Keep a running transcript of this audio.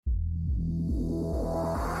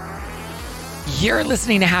You're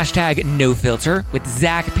listening to hashtag No Filter with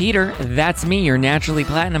Zach Peter. That's me, your naturally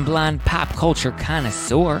platinum blonde pop culture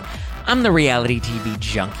connoisseur. I'm the reality TV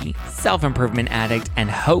junkie, self-improvement addict, and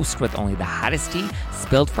host with only the hottest tea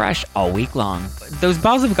spilled fresh all week long. Those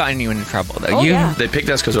balls have gotten you into trouble, though. They picked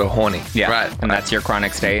us because we're horny. Yeah, right. And that's your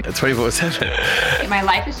chronic state. 24/7. My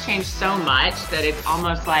life has changed so much that it's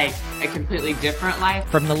almost like a completely different life.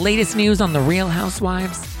 From the latest news on The Real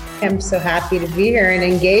Housewives, I'm so happy to be here and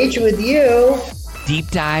engage with you. deep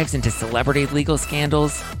dives into celebrity legal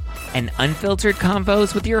scandals, and unfiltered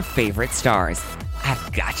convos with your favorite stars,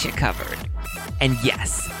 I've got you covered. And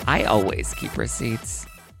yes, I always keep receipts.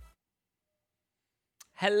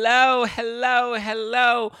 Hello.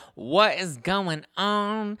 What is going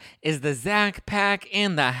on? Is the Zach Pack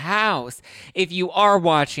in the house? If you are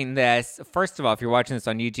watching this, first of all, if you're watching this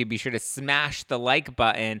on YouTube, be sure to smash the like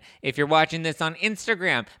button. If you're watching this on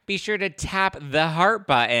Instagram, be sure to tap the heart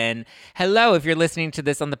button. Hello, if you're listening to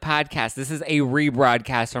this on the podcast, this is a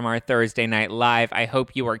rebroadcast from our Thursday Night Live. I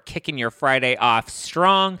hope you are kicking your Friday off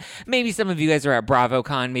strong. Maybe some of you guys are at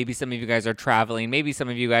BravoCon. Maybe some of you guys are traveling. Maybe some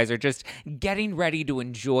of you guys are just getting ready to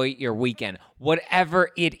enjoy your weekend. Whatever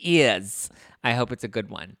it is, I hope it's a good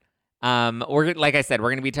one. Like I said, we're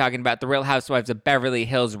going to be talking about The Real Housewives of Beverly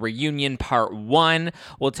Hills Reunion Part 1.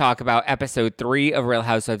 We'll talk about Episode 3 of Real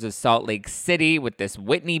Housewives of Salt Lake City with this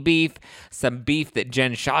Whitney beef, some beef that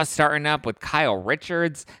Jen Shaw's starting up with Kyle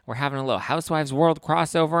Richards. We're having a little Housewives World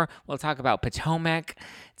crossover. We'll talk about Potomac.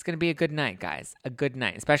 It's going to be a good night, guys. A good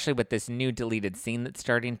night, especially with this new deleted scene that's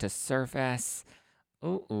starting to surface.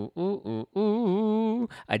 Ooh.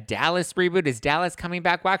 A Dallas reboot. Is Dallas coming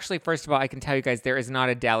back? Well, actually, first of all, I can tell you guys there is not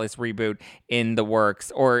a Dallas reboot in the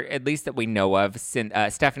works, or at least that we know of.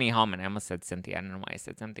 Stephanie Hallman. I almost said Cynthia. I don't know why I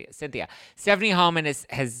said Cynthia. Stephanie Hallman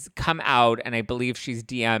has come out, and I believe she's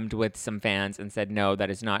DM'd with some fans and said, no, that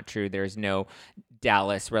is not true. There is no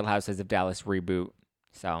Dallas, Real Housewives of Dallas reboot.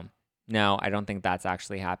 So... no, I don't think that's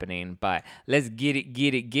actually happening, but let's get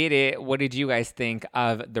it. What did you guys think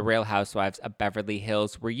of The Real Housewives of Beverly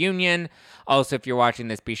Hills Reunion? Also, if you're watching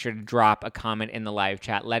this, be sure to drop a comment in the live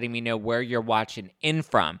chat letting me know where you're watching in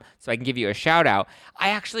from so I can give you a shout out. I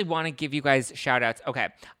actually want to give you guys shout outs. Okay,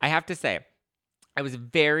 I have to say, I was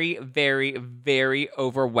very, very, very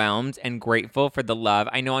overwhelmed and grateful for the love.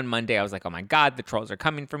 I know on Monday I was like, oh my God, the trolls are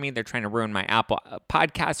coming for me. They're trying to ruin my Apple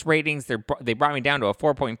podcast ratings. They brought me down to a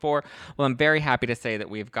 4.4. Well, I'm very happy to say that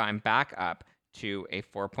we've gotten back up to a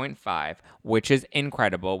 4.5, which is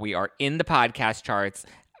incredible. We are in the podcast charts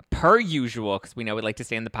per usual because we know we like to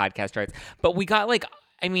stay in the podcast charts. But we got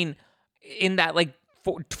in that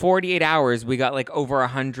 48 hours, we got over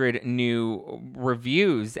 100 new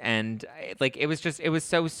reviews, and it was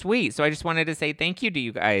so sweet. So I just wanted to say thank you to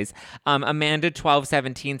you guys.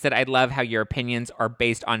 Amanda1217 said, I love how your opinions are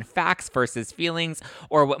based on facts versus feelings,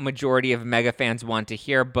 or what majority of mega fans want to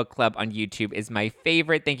hear. Book club on YouTube is my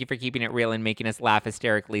favorite. Thank you for keeping it real and making us laugh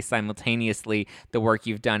hysterically simultaneously. The work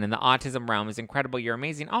you've done in the autism realm is incredible. You're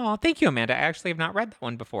amazing. Oh, thank you, Amanda. I actually have not read that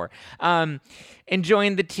one before.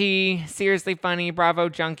 Enjoying the tea. Seriously funny. Bravo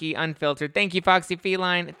Junkie Unfiltered. Thank you, Foxy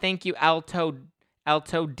Feline. Thank you, Alto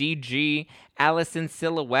DG. Allison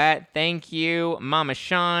Silhouette. Thank you, Mama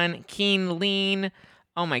Sean. Keen Lean.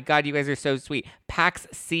 Oh my God, you guys are so sweet. Pax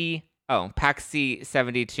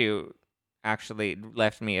C72 actually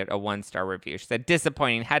left me a 1-star review. She said,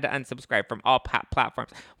 disappointing. Had to unsubscribe from all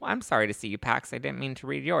platforms. Well, I'm sorry to see you, Pax. I didn't mean to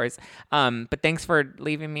read yours. But thanks for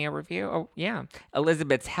leaving me a review. Oh, yeah.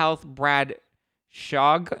 Elizabeth's Health. Brad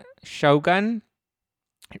Shogun.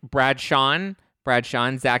 Brad Sean,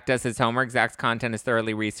 Zach does his homework. Zach's content is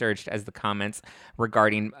thoroughly researched as for the comments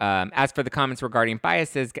regarding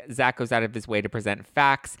biases, Zach goes out of his way to present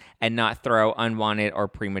facts and not throw unwanted or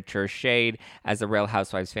premature shade. As a Real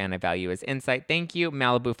Housewives fan, I value his insight. Thank you.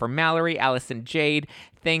 Malibu for Mallory, Allison Jade,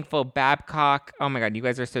 Thankful Babcock. Oh my God, you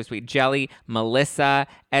guys are so sweet. Jelly, Melissa,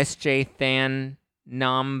 SJ Than,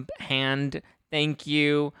 Nom Hand. Thank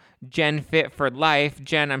you. Jen Fit for Life.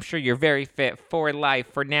 Jen, I'm sure you're very fit for life,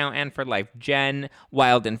 for now and for life. Jen,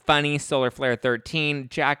 Wild and Funny. Solar Flare 13.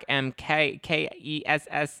 Jack MK,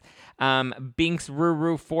 KESS. Binks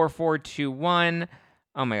Ruru 4421.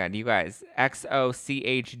 Oh my God, you guys.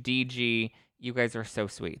 XOCHDG. You guys are so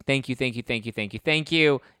sweet. Thank you.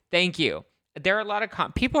 There are a lot of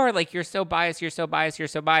people are like, you're so biased.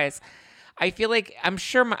 I feel like I'm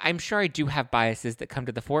sure I do have biases that come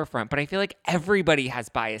to the forefront, but I feel like everybody has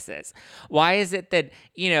biases. Why is it that,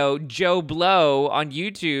 Joe Blow on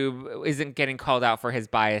YouTube isn't getting called out for his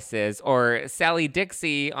biases, or Sally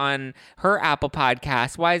Dixie on her Apple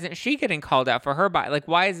podcast? Why isn't she getting called out for her bias?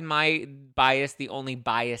 Why is my bias the only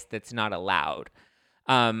bias that's not allowed?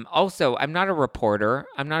 Also, I'm not a reporter.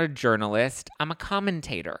 I'm not a journalist. I'm a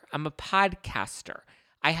commentator. I'm a podcaster.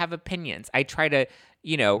 I have opinions. I try to,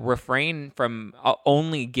 refrain from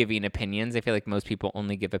only giving opinions. I feel like most people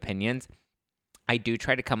only give opinions. I do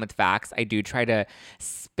try to come with facts. I do try to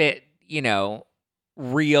spit,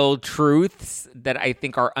 real truths that I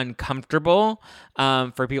think are uncomfortable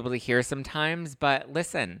for people to hear sometimes. But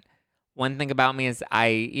listen, one thing about me is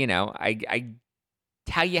I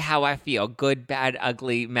tell you how I feel, good, bad,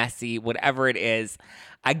 ugly, messy, whatever it is.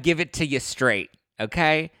 I give it to you straight,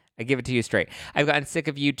 okay? I give it to you straight. I've gotten sick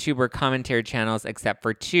of YouTuber commentary channels except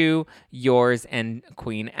for 2, yours and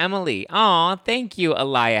Queen Emily. Aw, thank you,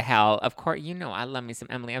 Elia Hell. Of course, I love me some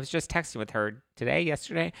Emily. I was just texting with her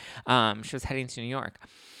yesterday. She was heading to New York.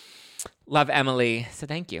 Love Emily, so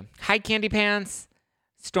thank you. Hi, Candy Pants.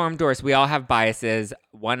 Storm Doors, we all have biases.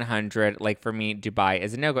 100, like for me, Dubai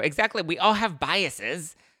is a no-go. Exactly, we all have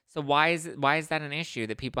biases. So why is that an issue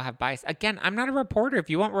that people have bias? Again, I'm not a reporter. If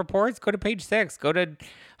you want reports, go to Page 6. Go to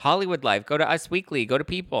Hollywood Life. Go to Us Weekly. Go to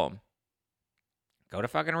People. Go to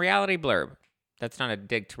fucking Reality Blurb. That's not a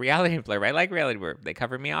dig to Reality Blurb. I like Reality Blurb. They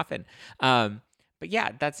cover me often. But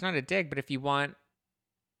yeah, that's not a dig. But if you want,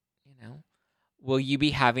 will you be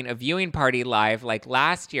having a viewing party live like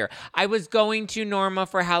last year? I was going to Norma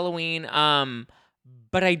for Halloween, but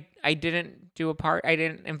I didn't do a part. I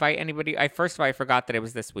didn't invite anybody. First of all, I forgot that it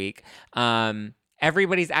was this week.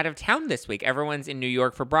 Everybody's out of town this week. Everyone's in New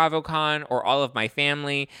York for BravoCon, or all of my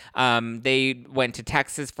family. They went to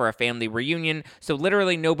Texas for a family reunion. So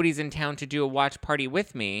literally nobody's in town to do a watch party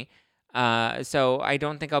with me. So I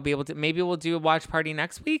don't think I'll be able to. Maybe we'll do a watch party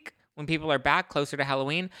next week when people are back closer to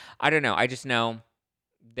Halloween. I don't know. I just know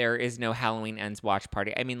there is no Halloween Ends watch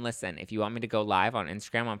party. I mean, listen, if you want me to go live on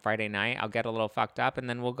Instagram on Friday night, I'll get a little fucked up and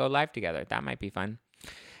then we'll go live together. That might be fun.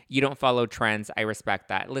 You don't follow trends. I respect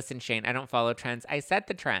that. Listen, Shane, I don't follow trends. I set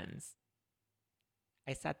the trends.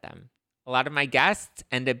 I set them. A lot of my guests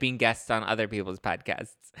end up being guests on other people's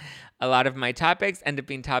podcasts. A lot of my topics end up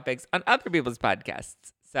being topics on other people's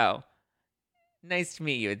podcasts. So, nice to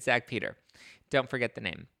meet you. It's Zach Peter. Don't forget the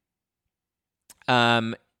name.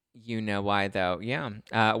 You know why, though.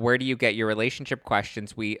 Yeah. Where do you get your relationship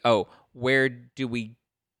questions? Where do we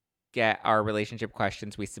get our relationship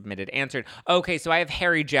questions we submitted answered? Okay, so I have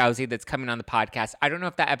Harry Jowsey that's coming on the podcast. I don't know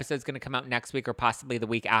if that episode's going to come out next week or possibly the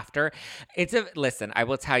week after. Listen, I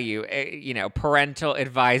will tell you, parental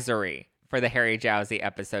advisory for the Harry Jowsey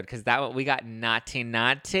episode, because we got naughty.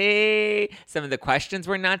 Some of the questions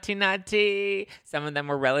were naughty. Some of them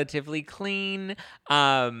were relatively clean.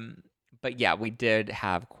 But yeah, we did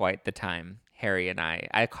have quite the time, Harry and I.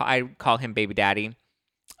 I call him baby daddy,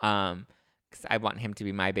 because I want him to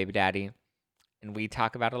be my baby daddy, and we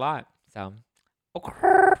talk about a lot. So,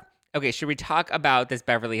 okay, should we talk about this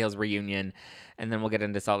Beverly Hills reunion, and then we'll get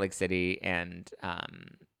into Salt Lake City and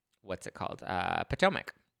what's it called,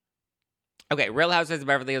 Potomac? Okay, Real Housewives of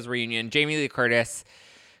Beverly Hills reunion. Jamie Lee Curtis.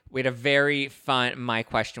 We had a very fun. My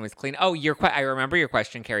question was clean. Oh, I remember your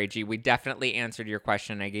question, Carrie G. We definitely answered your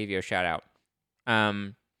question. I gave you a shout out.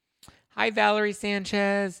 Hi, Valerie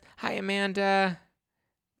Sanchez. Hi, Amanda.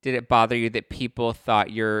 Did it bother you that people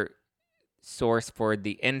thought your source for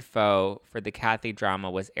the info for the Kathy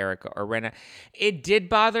drama was Erica or Rena? It did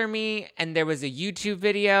bother me, and there was a YouTube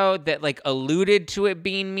video that alluded to it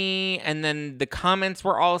being me, and then the comments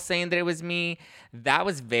were all saying that it was me. That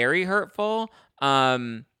was very hurtful.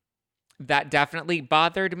 That definitely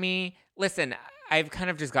bothered me. Listen, I've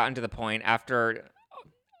kind of just gotten to the point after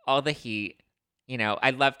all the heat.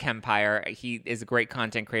 I love Kempire. He is a great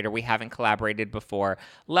content creator. We haven't collaborated before.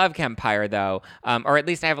 Love Kempire, though. Or at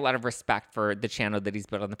least I have a lot of respect for the channel that he's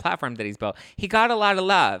built on the platform that he's built. He got a lot of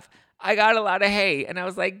love. I got a lot of hate. And I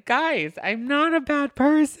was like, guys, I'm not a bad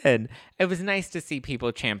person. It was nice to see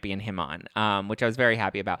people champion him on, which I was very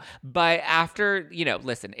happy about. But after,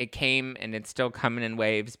 listen, it came and it's still coming in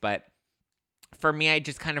waves, but for me, I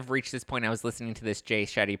just kind of reached this point. I was listening to this Jay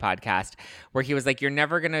Shetty podcast where he was like, you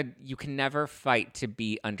can never fight to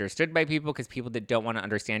be understood by people, because people that don't want to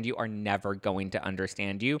understand you are never going to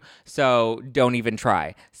understand you. So don't even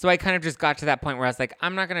try. So I kind of just got to that point where I was like,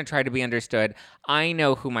 I'm not going to try to be understood. I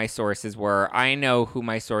know who my sources were. I know who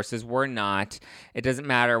my sources were not. It doesn't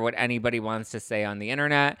matter what anybody wants to say on the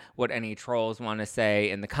internet, what any trolls want to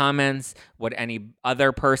say in the comments, what any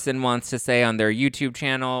other person wants to say on their YouTube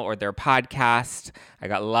channel or their podcast. I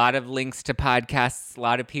got a lot of links to podcasts. A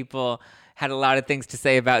lot of people had a lot of things to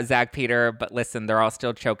say about Zach Peter, but listen, they're all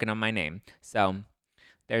still choking on my name. So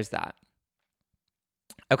there's that.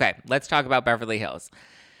 Okay, let's talk about Beverly Hills.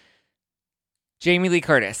 Jamie Lee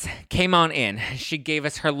Curtis came on in. She gave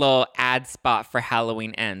us her little ad spot for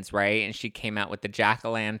Halloween Ends, right? And she came out with the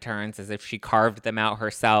jack-o'-lanterns as if she carved them out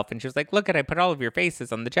herself. And she was like, look at, I put all of your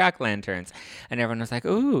faces on the jack-o'-lanterns. And everyone was like,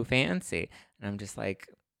 ooh, fancy. And I'm just like,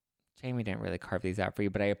 Jamie didn't really carve these out for you,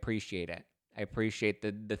 but I appreciate it. I appreciate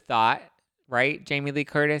the thought, right? Jamie Lee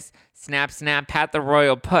Curtis, snap, snap, pat the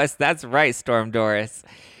royal puss. That's right, Storm Doris.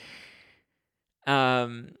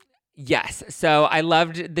 Yes, so I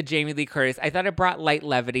loved the Jamie Lee Curtis. I thought it brought light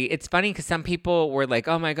levity. It's funny because some people were like,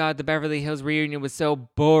 oh my God, the Beverly Hills reunion was so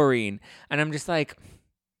boring. And I'm just like,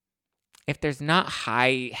 if there's not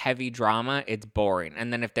high, heavy drama, it's boring.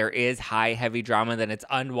 And then if there is high, heavy drama, then it's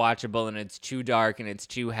unwatchable and it's too dark and it's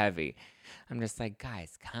too heavy. I'm just like,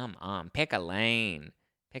 guys, come on, pick a lane.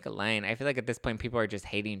 Pick a lane. I feel like at this point, people are just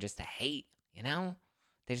hating just to hate, you know?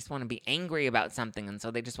 They just want to be angry about something, and so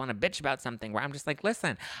they just want to bitch about something, where I'm just like,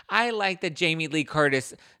 listen, I like that Jamie Lee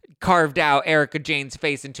Curtis carved out Erica Jane's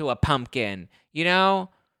face into a pumpkin. You know?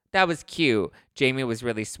 That was cute. Jamie was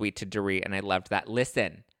really sweet to Dorit, and I loved that.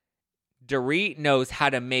 Listen, Dorit knows how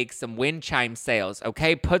to make some wind chime sales,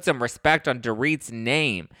 okay? Put some respect on Dorit's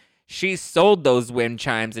name. She sold those wind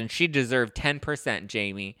chimes, and she deserved 10%,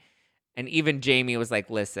 Jamie. And even Jamie was like,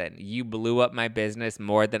 listen, you blew up my business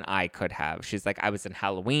more than I could have. She's like, I was in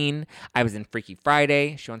Halloween. I was in Freaky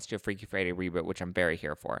Friday. She wants to do a Freaky Friday reboot, which I'm very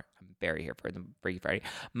here for. I'm very here for the Freaky Friday.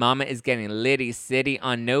 Mama is getting litty city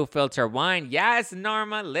on No Filter wine. Yes,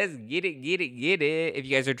 Norma, let's get it, get it, get it. If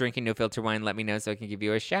you guys are drinking No Filter wine, let me know so I can give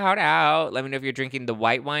you a shout out. Let me know if you're drinking the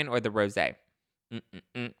white wine or the rosé.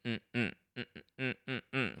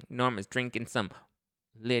 Norma's drinking some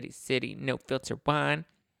litty city No Filter wine.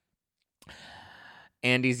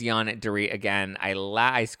 Andy's yawn at Dorit again.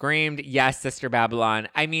 I screamed, yes, Sister Babylon.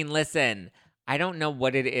 I mean, listen, I don't know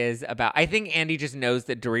what it is about. I think Andy just knows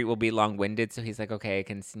that Dorit will be long-winded, so he's like, okay, I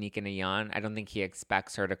can sneak in a yawn. I don't think he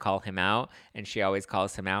expects her to call him out, and she always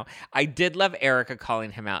calls him out. I did love Erica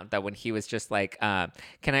calling him out, though, when he was just like, can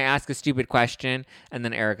I ask a stupid question? And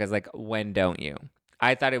then Erica's like, when don't you?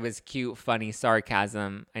 I thought it was cute, funny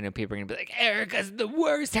sarcasm. I know people are going to be like, Erica's the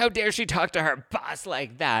worst. How dare she talk to her boss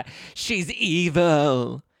like that? She's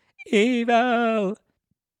evil. Evil.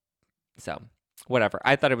 So, whatever.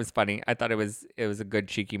 I thought it was funny. I thought it was a good,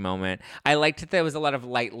 cheeky moment. I liked that there was a lot of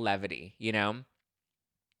light levity, you know?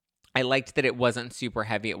 I liked that it wasn't super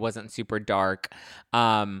heavy. It wasn't super dark.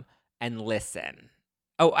 And listen.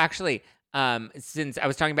 Oh, actually... since I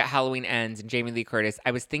was talking about Halloween Ends and Jamie Lee Curtis,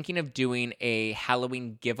 I was thinking of doing a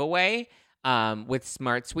Halloween giveaway with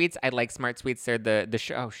Smart Sweets. I like Smart Sweets. They're the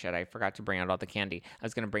show. Oh, shit. I forgot to bring out all the candy. I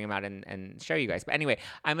was going to bring them out and show you guys. But anyway,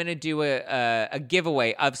 I'm going to do a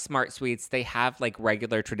giveaway of Smart Sweets. They have like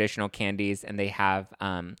regular traditional candies, and they have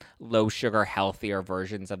low sugar, healthier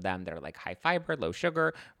versions of them that are like high fiber, low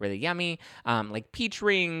sugar, really yummy. Like peach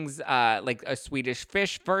rings, like a Swedish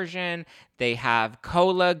fish version. They have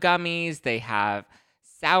cola gummies. They have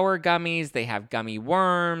sour gummies. They have gummy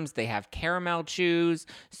worms. They have caramel chews.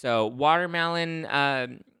 So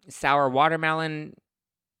watermelon, sour watermelon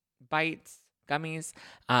bites, gummies.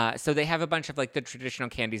 So they have a bunch of like the traditional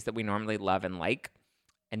candies that we normally love and like.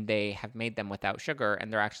 And they have made them without sugar,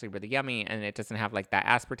 and they're actually really yummy. And it doesn't have like that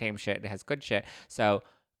aspartame shit. It has good shit. So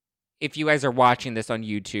if you guys are watching this on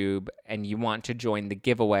YouTube and you want to join the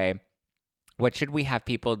giveaway, what should we have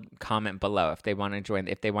people comment below if they want to join,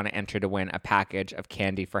 if they want to enter to win a package of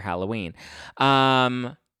candy for Halloween?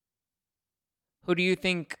 Who do you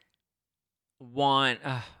think want,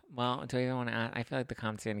 well, do I even want to ask? I feel like the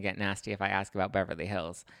comments are going to get nasty if I ask about Beverly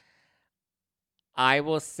Hills. I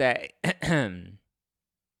will say,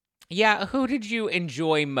 yeah, who did you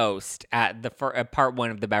enjoy most at the part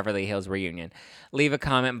one of the Beverly Hills reunion? Leave a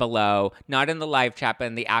comment below, not in the live chat, but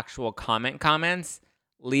in the actual comments.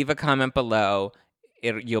 Leave a comment below.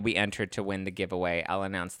 You'll be entered to win the giveaway. I'll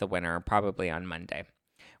announce the winner probably on Monday.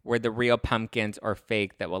 Were the real pumpkins or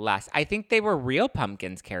fake that will last? I think they were real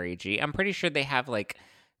pumpkins, Carrie G. I'm pretty sure they have like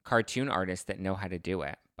cartoon artists that know how to do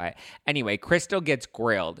it. But anyway, Crystal gets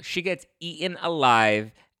grilled. She gets eaten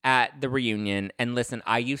alive at the reunion. And listen,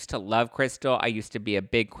 I used to love Crystal. I used to be a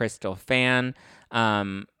big Crystal fan.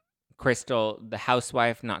 Crystal, the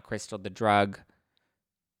housewife, not Crystal, the drug.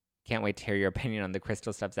 Can't wait to hear your opinion on the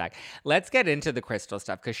Crystal stuff, Zach. Let's get into the Crystal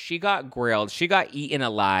stuff because she got grilled. She got eaten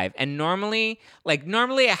alive. And normally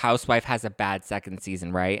a housewife has a bad second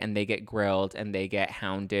season, right? And they get grilled and they get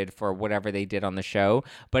hounded for whatever they did on the show.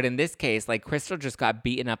 But in this case, like Crystal just got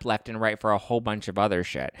beaten up left and right for a whole bunch of other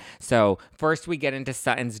shit. So first we get into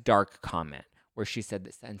Sutton's dark comment where she said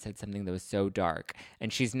that Sutton said something that was so dark.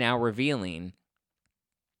 And she's now revealing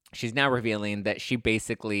she's now revealing that she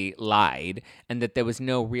basically lied and that there was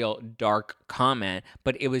no real dark comment,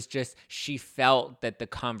 but it was just she felt that the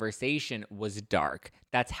conversation was dark.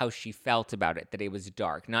 That's how she felt about it, that it was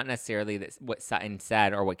dark. Not necessarily that what Sutton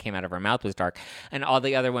said or what came out of her mouth was dark. And all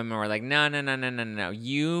the other women were like, no.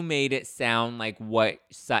 You made it sound like what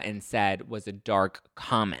Sutton said was a dark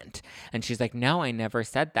comment. And she's like, no, I never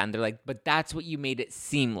said that. And they're like, but that's what you made it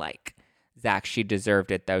seem like. Zach, she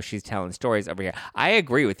deserved it, though. She's telling stories over here. I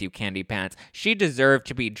agree with you, Candy Pants. She deserved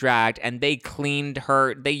to be dragged, and they cleaned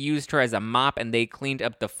her. They used her as a mop, and they cleaned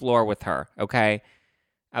up the floor with her, okay?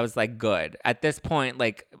 I was like, good. At this point,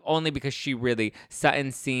 like, only because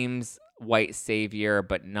Sutton seems white savior,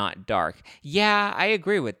 but not dark. Yeah, I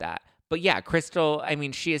agree with that. But yeah, Crystal, I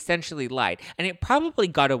mean, she essentially lied. And it probably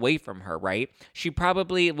got away from her, right? She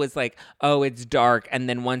probably was like, oh, it's dark. And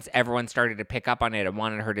then once everyone started to pick up on it and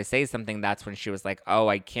wanted her to say something, that's when she was like, oh,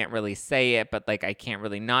 I can't really say it, but like, I can't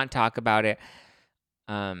really not talk about it.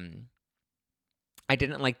 I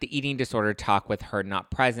didn't like the eating disorder talk with her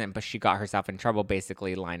not present, but she got herself in trouble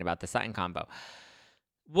basically lying about the Sutton combo.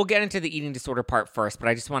 We'll get into the eating disorder part first, but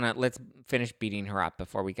I just want to, let's finish beating her up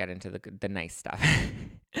before we get into the nice stuff.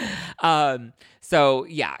 So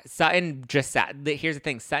yeah, Sutton just sat. Here's the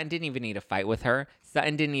thing. Sutton didn't even need a fight with her.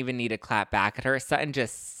 Sutton didn't even need to clap back at her. Sutton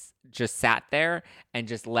just sat there and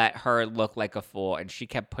just let her look like a fool. And she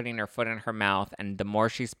kept putting her foot in her mouth. And the more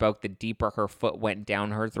she spoke, the deeper her foot went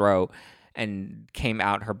down her throat and came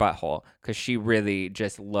out her butthole, because she really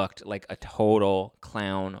just looked like a total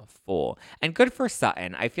clown fool. And good for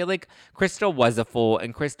Sutton. I feel like Crystal was a fool,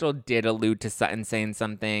 and Crystal did allude to Sutton saying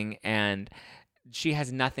something, and she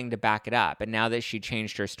has nothing to back it up. And now that she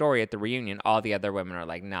changed her story at the reunion, all the other women are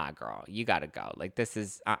like, nah, girl, you gotta go. Like, this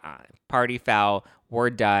is party foul. We're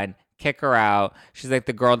done. Kick her out. She's like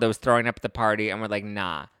the girl that was throwing up at the party, and we're like,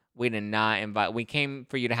 nah. We did not invite. We came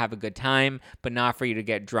for you to have a good time, but not for you to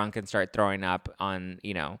get drunk and start throwing up on,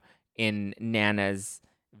 in Nana's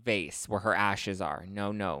vase where her ashes are.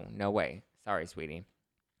 No way. Sorry, sweetie.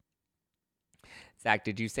 Zach,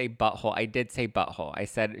 did you say butthole? I did say butthole. I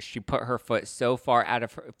said she put her foot so far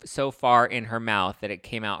in her mouth that it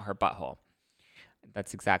came out her butthole.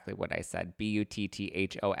 That's exactly what I said.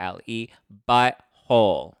 Butthole.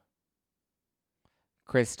 Butthole.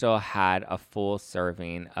 Crystal had a full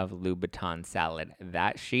serving of Louboutin salad.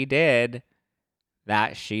 That she did.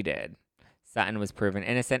 Sutton was proven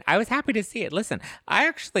innocent. I was happy to see it. Listen,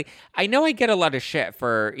 I know I get a lot of shit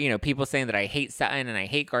for, people saying that I hate Sutton and I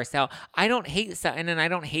hate Garcelle. I don't hate Sutton and I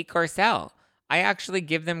don't hate Garcelle. I actually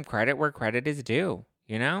give them credit where credit is due,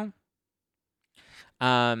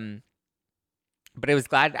 But I was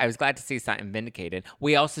glad to see Sutton vindicated.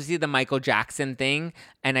 We also see the Michael Jackson thing.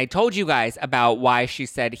 And I told you guys about why she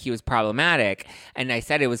said he was problematic. And I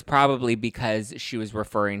said it was probably because she was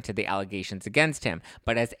referring to the allegations against him.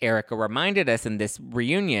 But as Erica reminded us in this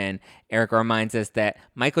reunion, Erica reminds us that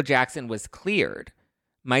Michael Jackson was cleared.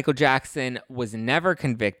 Michael Jackson was never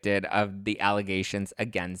convicted of the allegations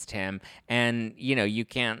against him. And, you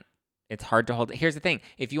can't, it's hard to hold. Here's the thing.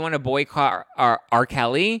 If you want to boycott R.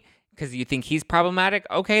 Kelly, because you think he's problematic,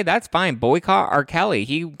 okay, that's fine. Boycott R. Kelly.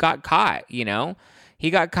 He got caught, He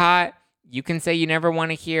got caught. You can say you never want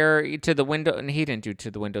to hear To the Window, and he didn't do To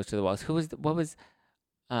the Windows, To the Walls.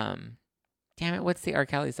 Damn it, what's the R.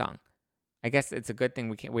 Kelly song? I guess it's a good thing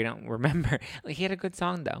we don't remember. Like, he had a good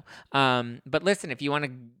song, though. But listen, if you want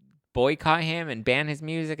to boycott him and ban his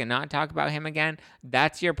music and not talk about him again,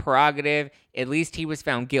 that's your prerogative. At least he was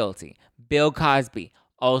found guilty. Bill Cosby,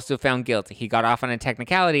 also found guilty. He got off on a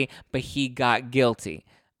technicality, but he got guilty.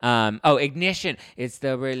 Ignition. It's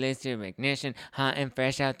the realistic ignition. Hot and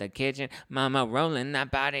fresh out the kitchen. Mama rolling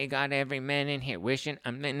that body. Got every man in here wishing.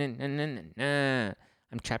 I'm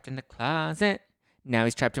trapped in the closet. Now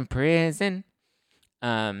he's trapped in prison.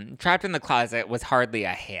 Trapped in the closet was hardly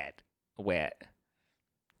a hit with.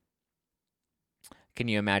 Can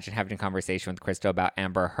you imagine having a conversation with Crystal about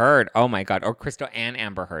Amber Heard? Oh my God. Or Crystal and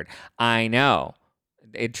Amber Heard. I know.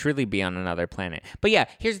 It'd truly be on another planet. But yeah,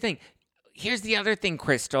 here's the thing. Here's the other thing,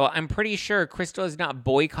 Crystal. I'm pretty sure Crystal is not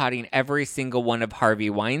boycotting every single one of Harvey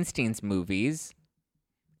Weinstein's movies.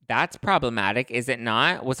 That's problematic, is it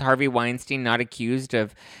not? Was Harvey Weinstein not accused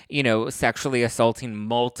of, sexually assaulting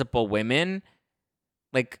multiple women?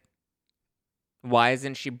 Like, why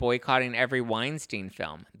isn't she boycotting every Weinstein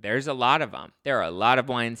film? There's a lot of them. There are a lot of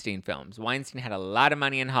Weinstein films. Weinstein had a lot of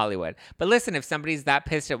money in Hollywood. But listen, if somebody's that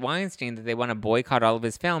pissed at Weinstein that they want to boycott all of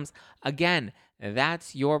his films, again,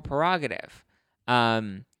 that's your prerogative.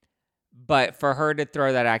 But for her to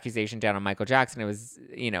throw that accusation down on Michael Jackson, it was,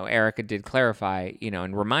 Erica did clarify,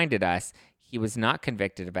 and reminded us he was not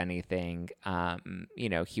convicted of anything.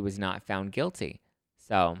 He was not found guilty.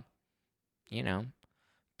 So,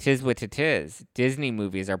 'tis what it is. Disney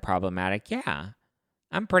movies are problematic. Yeah.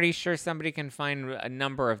 I'm pretty sure somebody can find a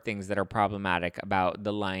number of things that are problematic about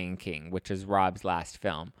The Lion King, which is Rob's last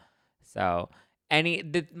film. So,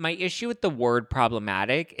 my issue with the word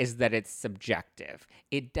problematic is that it's subjective.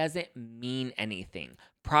 It doesn't mean anything.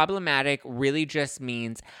 Problematic really just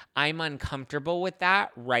means I'm uncomfortable with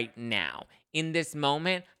that right now. In this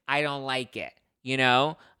moment, I don't like it.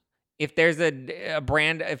 If there's a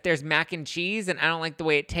brand, if there's mac and cheese and I don't like the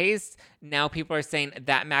way it tastes, now people are saying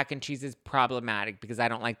that mac and cheese is problematic because I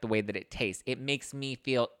don't like the way that it tastes. It makes me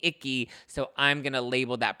feel icky, so I'm going to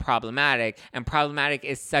label that problematic. And problematic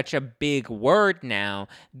is such a big word now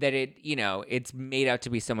that it's made out to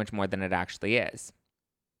be so much more than it actually is.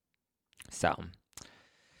 So,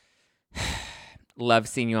 love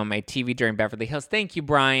seeing you on my TV during Beverly Hills. Thank you,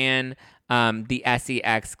 Brian. The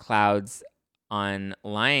SEX clouds on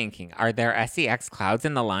Lion King. Are there SEX clouds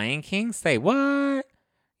in the Lion King? Say what?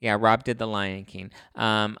 Yeah, Rob did the Lion King.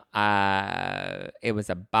 It was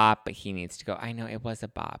a bop, but he needs to go. I know it was a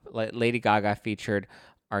bop. Lady Gaga featured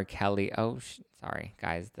R. Kelly. Oh, sorry,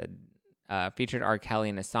 guys. Featured R. Kelly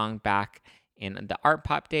in a song back in the art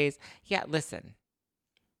pop days. Yeah, listen.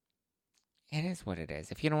 It is what it is.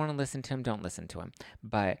 If you don't want to listen to him, don't listen to him.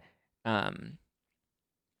 But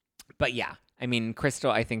yeah. I mean,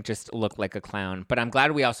 Crystal, I think, just looked like a clown. But I'm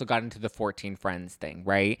glad we also got into the 14 friends thing,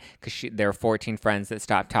 right? Because there are 14 friends that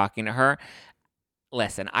stopped talking to her.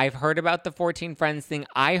 Listen, I've heard about the 14 friends thing.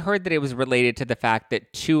 I heard that it was related to the fact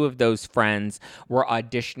that 2 of those friends were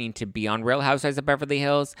auditioning to be on Real Housewives of Beverly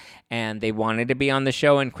Hills, and they wanted to be on the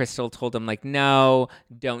show, and Crystal told them, no,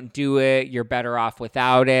 don't do it. You're better off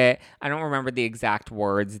without it. I don't remember the exact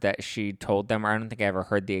words that she told them, or I don't think I ever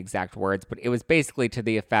heard the exact words, but it was basically to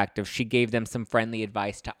the effect of she gave them some friendly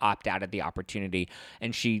advice to opt out of the opportunity,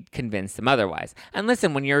 and she convinced them otherwise. And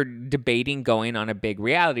listen, when you're debating going on a big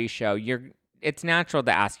reality show, it's natural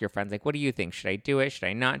to ask your friends, what do you think? Should I do it? Should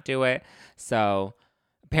I not do it? So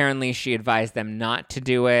apparently she advised them not to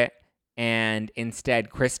do it. And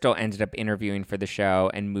instead, Crystal ended up interviewing for the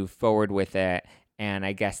show and moved forward with it. And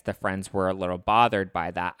I guess the friends were a little bothered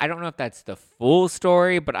by that. I don't know if that's the full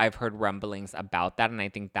story, but I've heard rumblings about that. And I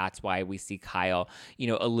think that's why we see Kyle,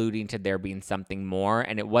 alluding to there being something more.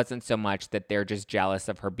 And it wasn't so much that they're just jealous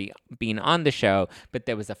of her being on the show, but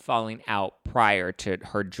there was a falling out prior to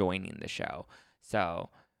her joining the show.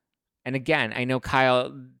 So, and again, I know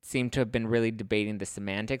Kyle seemed to have been really debating the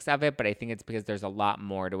semantics of it, but I think it's because there's a lot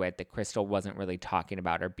more to it that Crystal wasn't really talking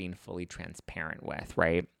about or being fully transparent with,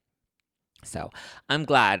 right? So I'm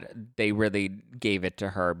glad they really gave it to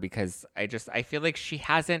her because I feel like she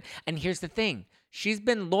hasn't. And here's the thing. She's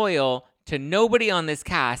been loyal to nobody on this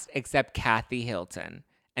cast except Kathy Hilton.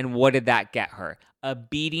 And what did that get her? A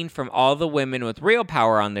beating from all the women with real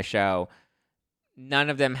power on the show. None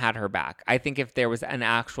of them had her back. I think if there was an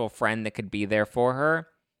actual friend that could be there for her,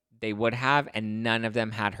 they would have. And none of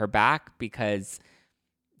them had her back because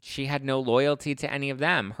she had no loyalty to any of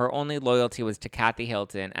them. Her only loyalty was to Kathy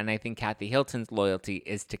Hilton, and I think Kathy Hilton's loyalty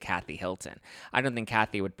is to Kathy Hilton. I don't think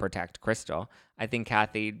Kathy would protect Crystal. I think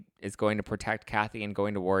Kathy is going to protect Kathy and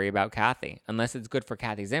going to worry about Kathy. Unless it's good for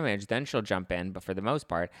Kathy's image, then she'll jump in, but for the most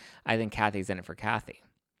part, I think Kathy's in it for Kathy.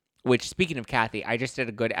 Which, speaking of Kathy, I just did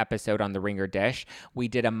a good episode on the Ringer Dish. We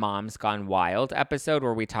did a Moms Gone Wild episode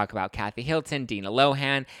where we talk about Kathy Hilton, Dina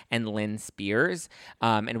Lohan, and Lynn Spears.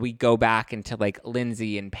 And we go back into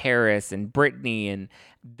Lindsay and Paris and Brittany and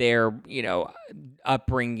their,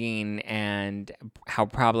 upbringing and how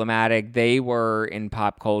problematic they were in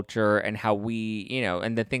pop culture and how we,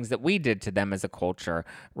 and the things that we did to them as a culture,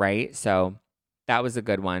 right? So that was a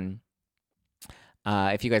good one.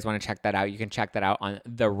 If you guys want to check that out, you can check that out on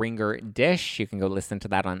The Ringer Dish. You can go listen to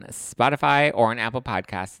that on Spotify or on Apple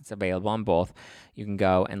Podcasts. It's available on both. You can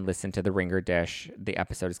go and listen to The Ringer Dish. The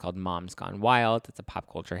episode is called Moms Gone Wild. It's a pop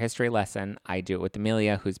culture history lesson. I do it with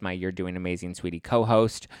Amelia, who's my You're Doing Amazing Sweetie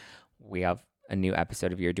co-host. We have a new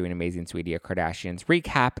episode of You're Doing Amazing Sweetie, a Kardashians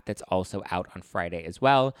recap that's also out on Friday as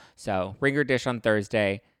well. So Ringer Dish on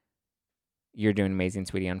Thursday, You're Doing Amazing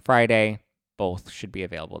Sweetie on Friday. Both should be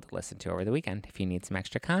available to listen to over the weekend if you need some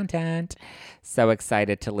extra content. So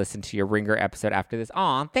excited to listen to your Ringer episode after this.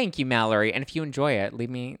 Aw, thank you, Mallory. And if you enjoy it,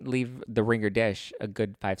 leave the Ringer Dish a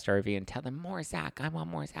good 5-star review and tell them more Zach. I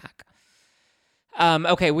want more Zach.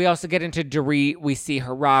 Okay, we also get into Dorit. We see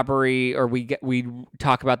her robbery, or we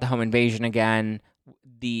talk about the home invasion again.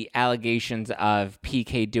 The allegations of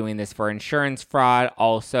PK doing this for insurance fraud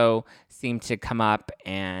also seem to come up,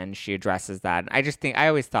 and she addresses that. I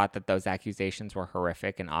always thought that those accusations were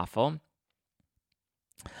horrific and awful.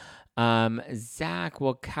 Zach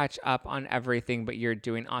will catch up on everything, but you're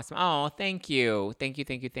doing awesome. Oh, thank you. Thank you.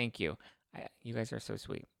 Thank you. Thank you. You guys are so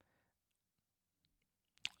sweet.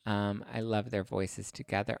 I love their voices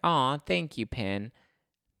together. Aw, thank you, Pin.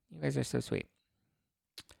 You guys are so sweet.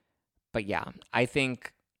 But yeah, I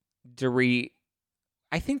think Dorit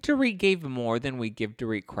gave more than we give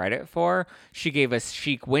Dorit credit for. She gave us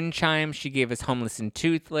Chic Wind Chime. She gave us Homeless and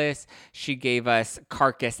Toothless. She gave us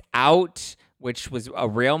Carcass Out, which was a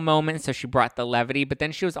real moment. So she brought the levity, but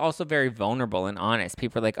then she was also very vulnerable and honest.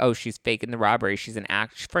 People are like, oh, she's faking the robbery. She's an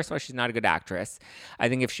act. First of all, she's not a good actress. I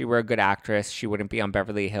think if she were a good actress, she wouldn't be on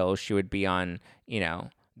Beverly Hills. She would be on,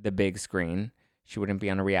 the big screen. She wouldn't be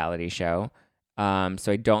on a reality show.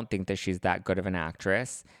 So I don't think that she's that good of an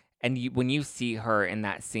actress. And when you see her in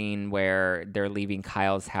that scene where they're leaving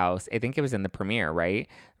Kyle's house, I think it was in the premiere, right?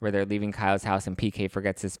 Where they're leaving Kyle's house and PK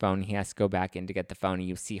forgets his phone. He has to go back in to get the phone. And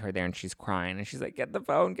you see her there and she's crying. And she's like, get the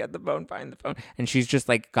phone, find the phone. And she's just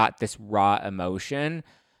like got this raw emotion.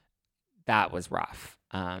 That was rough.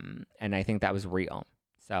 And I think that was real.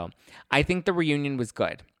 So I think the reunion was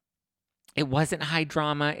good. It wasn't high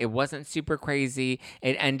drama. It wasn't super crazy.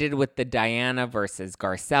 It ended with the Diana versus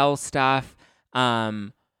Garcelle stuff.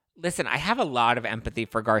 Listen, I have a lot of empathy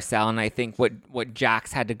for Garcelle, and I think what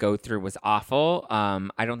Jax had to go through was awful.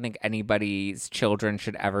 I don't think anybody's children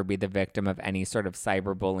should ever be the victim of any sort of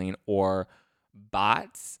cyberbullying or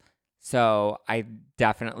bots. So I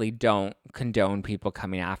definitely don't condone people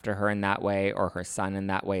coming after her in that way, or her son in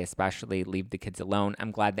that way, especially. Leave the kids alone.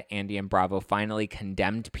 I'm glad that Andy and Bravo finally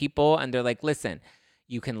condemned people, and they're like, listen,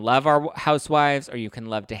 you can love our housewives or you can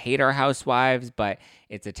love to hate our housewives, but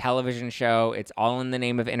it's a television show. It's all in the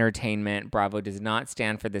name of entertainment. Bravo does not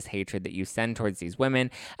stand for this hatred that you send towards these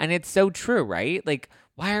women. And it's so true, right? Like,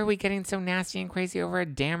 why are we getting so nasty and crazy over a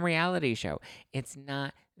damn reality show? It's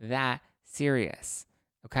not that serious,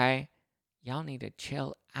 okay? Y'all need to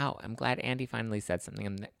chill out. I'm glad Andy finally said something.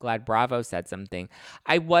 I'm glad Bravo said something.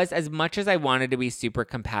 I was, as much as I wanted to be super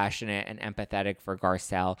compassionate and empathetic for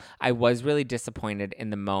Garcelle, I was really disappointed in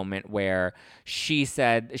the moment where she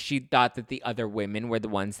said she thought that the other women were the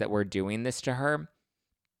ones that were doing this to her.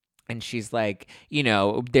 And she's like,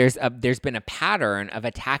 there's been a pattern of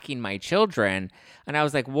attacking my children. And I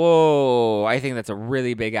was like, whoa, I think that's a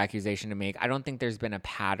really big accusation to make. I don't think there's been a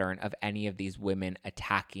pattern of any of these women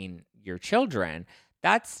attacking your children.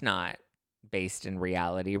 That's not based in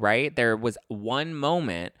reality, right? There was one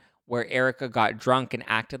moment where Erica got drunk and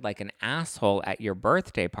acted like an asshole at your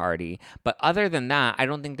birthday party. But other than that, I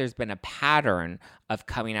don't think there's been a pattern of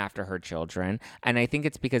coming after her children. And I think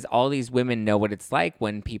it's because all these women know what it's like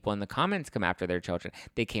when people in the comments come after their children.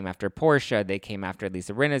 They came after Portia. They came after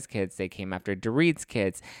Lisa Rinna's kids. They came after Dorit's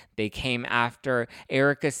kids. They came after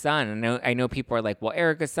Erica's son. I know people are like, well,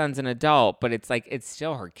 Erica's son's an adult, but it's like, it's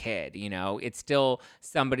still her kid, It's still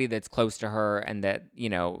somebody that's close to her and that,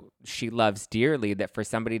 she loves dearly, that for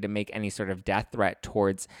somebody to make any sort of death threat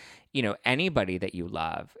towards, anybody that you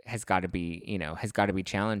love has got to be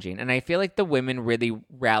challenging. And I feel like the women really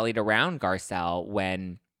rallied around Garcelle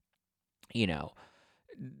when,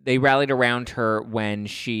 they rallied around her when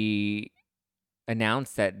she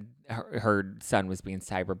announced that her son was being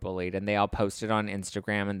cyberbullied, and they all posted on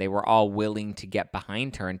Instagram, and they were all willing to get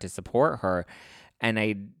behind her and to support her. And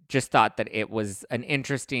I just thought that it was an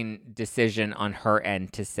interesting decision on her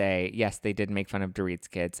end to say, yes, they did make fun of Dorit's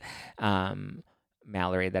kids.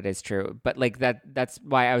 Mallory, that is true. But like that's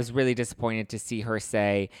why I was really disappointed to see her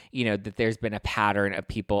say, that there's been a pattern of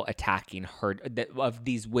people attacking her, of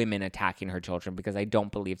these women attacking her children, because I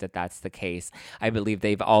don't believe that that's the case. I believe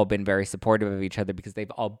they've all been very supportive of each other because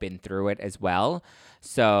they've all been through it as well.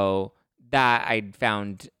 So that I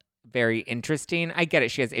found very interesting. I get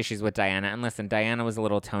it. She has issues with Diana. And listen, Diana was a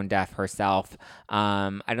little tone deaf herself.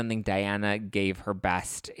 I don't think Diana gave her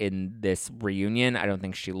best in this reunion. I don't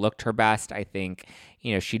think she looked her best. I think,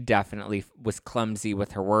 she definitely was clumsy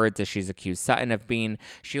with her words, as she's accused Sutton of being.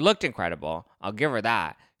 She looked incredible. I'll give her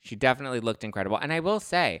that. She definitely looked incredible. And I will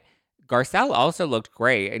say, Garcelle also looked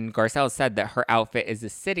great, and Garcelle said that her outfit is a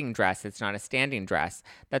sitting dress. It's not a standing dress.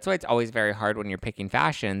 That's why it's always very hard when you're picking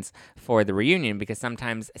fashions for the reunion, because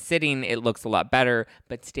sometimes sitting, it looks a lot better,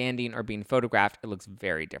 but standing or being photographed, it looks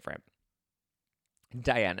very different.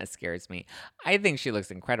 Diana scares me. I think she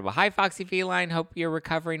looks incredible. Hi, Foxy Feline. Hope you're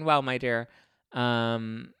recovering well, my dear.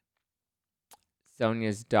 Sonia's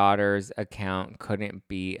daughter's account couldn't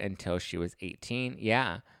be until she was 18.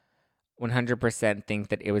 Yeah. 100% think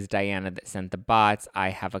that it was Diana that sent the bots. I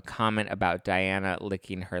have a comment about Diana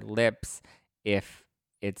licking her lips. If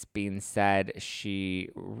it's being said she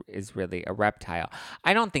is really a reptile.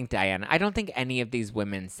 I don't think any of these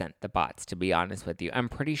women sent the bots, to be honest with you. I'm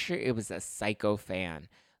pretty sure it was a psycho fan.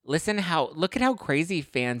 Look at how crazy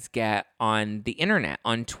fans get on the internet,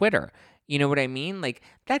 on Twitter. You know what I mean? Like,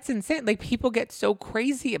 that's insane. Like, people get so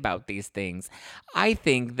crazy about these things. I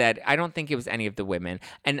don't think it was any of the women.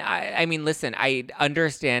 And I mean, listen, I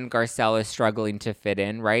understand Garcelle is struggling to fit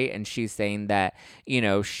in, right? And she's saying that,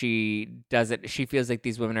 she feels like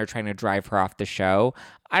these women are trying to drive her off the show.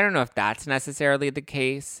 I don't know if that's necessarily the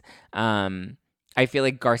case. I feel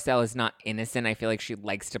like Garcelle is not innocent. I feel like she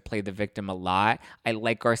likes to play the victim a lot. I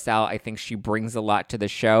like Garcelle. I think she brings a lot to the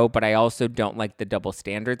show, but I also don't like the double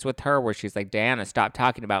standards with her where she's like, Diana, stop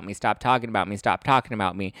talking about me, stop talking about me, stop talking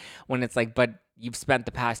about me. When it's like, but you've spent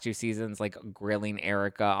the past 2 seasons like grilling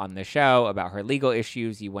Erica on the show about her legal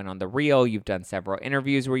issues. You went on The Real. You've done several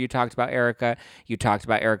interviews where you talked about Erica. You talked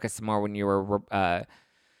about Erica some more when you were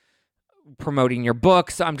promoting your book.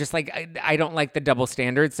 So I'm just like, I don't like the double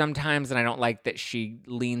standards sometimes, and I don't like that she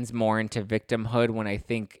leans more into victimhood when I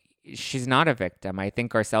think she's not a victim. I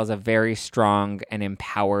think Garcelle's a very strong and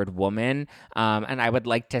empowered woman, and I would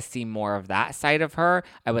like to see more of that side of her.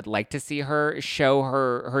 I would like to see her show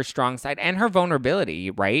her strong side and her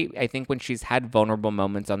vulnerability, right? I think when she's had vulnerable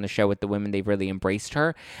moments on the show with the women, they've really embraced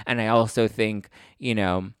her. And I also think, I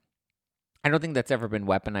don't think that's ever been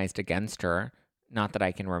weaponized against her. Not that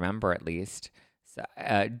I can remember, at least. So,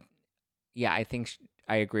 yeah,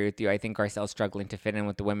 I agree with you. I think Garcelle's struggling to fit in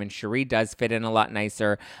with the women. Cherie does fit in a lot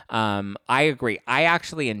nicer. I agree. I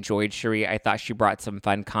actually enjoyed Cherie. I thought she brought some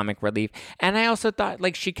fun comic relief. And I also thought,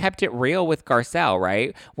 like, she kept it real with Garcelle,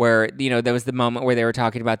 right? Where, there was the moment where they were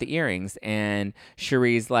talking about the earrings. And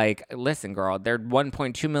Cherie's like, listen, girl, they're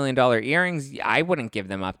 $1.2 million earrings. I wouldn't give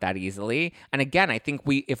them up that easily. And again, I think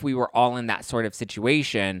if we were all in that sort of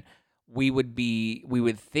situation, we would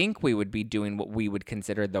think we would be doing what we would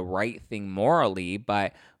consider the right thing morally,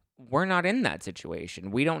 but we're not in that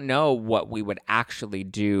situation. We don't know what we would actually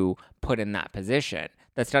do put in that position.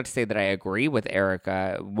 That's not to say that I agree with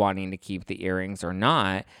Erica wanting to keep the earrings or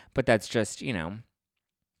not, but that's just, I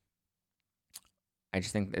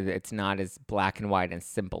just think that it's not as black and white and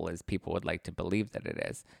simple as people would like to believe that it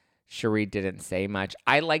is. Cherie didn't say much.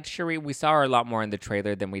 I liked Cherie. We saw her a lot more in the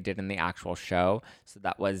trailer than we did in the actual show. So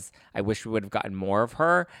I wish we would have gotten more of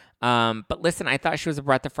her. But listen, I thought she was a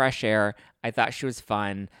breath of fresh air. I thought she was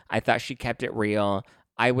fun. I thought she kept it real.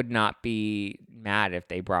 I would not be mad if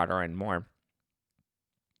they brought her in more.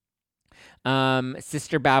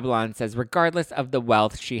 Sister Babylon says, regardless of the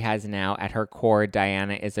wealth she has now, at her core,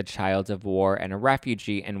 Diana is a child of war and a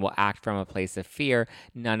refugee and will act from a place of fear.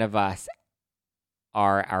 None of us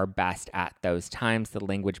are our best at those times. The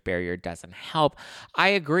language barrier doesn't help. I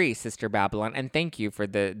agree, Sister Babylon, and thank you for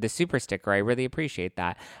the super sticker. I really appreciate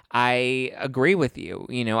that. I agree with you.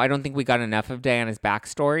 I don't think we got enough of Diana's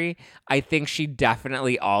backstory. I think she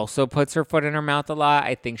definitely also puts her foot in her mouth a lot.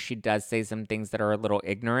 I think she does say some things that are a little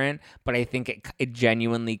ignorant, but I think it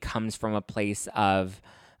genuinely comes from a place of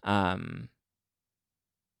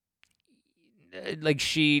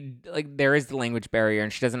there is the language barrier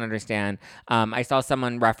and she doesn't understand. I saw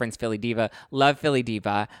someone reference Philly Diva. Love Philly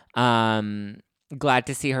Diva. Glad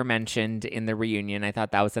to see her mentioned in the reunion. I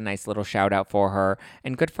thought that was a nice little shout out for her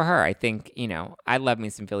and good for her. I think, I love me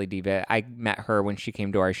some Philly Diva. I met her when she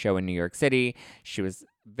came to our show in New York City. She was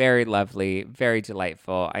very lovely, very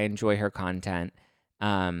delightful. I enjoy her content.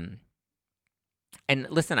 And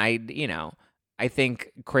listen, I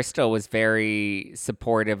think Crystal was very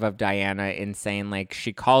supportive of Diana in saying, like,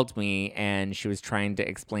 she called me and she was trying to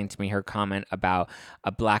explain to me her comment about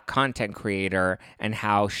a black content creator and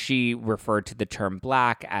how she referred to the term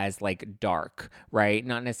black as, like, dark, right?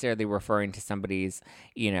 Not necessarily referring to somebody's,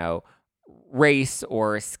 race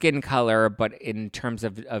or skin color, but in terms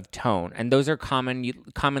of tone. And those are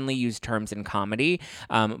commonly used terms in comedy,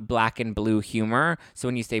 black and blue humor. So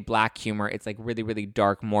when you say black humor, it's like really, really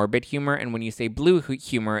dark, morbid humor. And when you say blue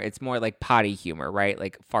humor, it's more like potty humor, right?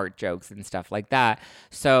 Like fart jokes and stuff like that.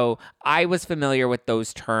 So I was familiar with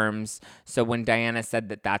those terms. So when Diana said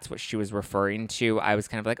that that's what she was referring to, I was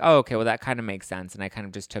kind of like, oh, okay, well, that kind of makes sense. And I kind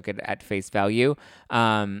of just took it at face value.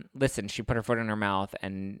 Listen, she put her foot in her mouth,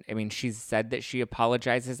 and I mean, she's said that she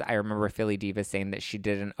apologizes. I remember Philly Diva saying that she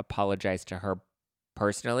didn't apologize to her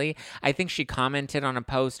personally. I think she commented on a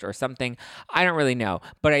post or something. I don't really know.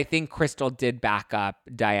 But I think Crystal did back up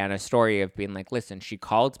Diana's story of being like, listen, she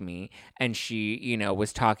called me and she,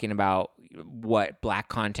 was talking about what black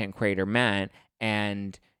content creator meant.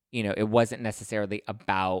 And, it wasn't necessarily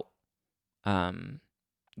about,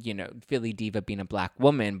 Philly Diva being a black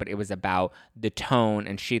woman, but it was about the tone,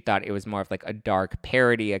 and she thought it was more of like a dark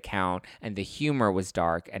parody account, and the humor was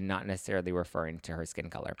dark and not necessarily referring to her skin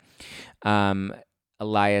color.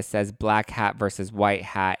 Elias says black hat versus white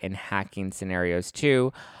hat in hacking scenarios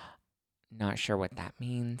too. Not sure what that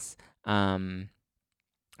means.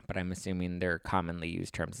 But I'm assuming they're commonly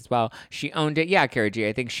used terms as well. She owned it. Yeah, Carrie G,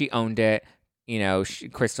 I think she owned it.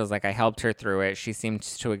 Crystal's like, I helped her through it. She seemed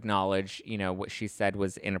to acknowledge, what she said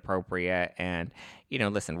was inappropriate. And,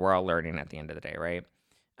 listen, we're all learning at the end of the day, right?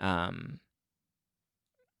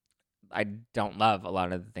 I don't love a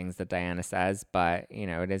lot of the things that Diana says, but,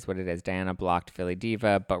 it is what it is. Diana blocked Philly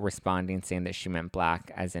Diva, but responding saying that she meant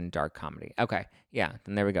black as in dark comedy. Okay, yeah,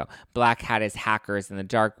 then there we go. Black hat is hackers in the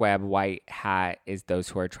dark web. White hat is those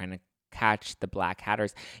who are trying to catch the black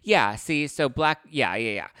hatters. Yeah, see, so black,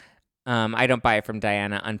 yeah. I don't buy it from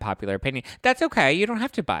Diana. Unpopular opinion. That's okay. You don't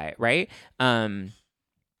have to buy it, right?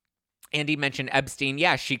 Andy mentioned Epstein.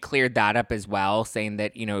 Yeah, she cleared that up as well, saying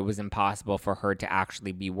that, it was impossible for her to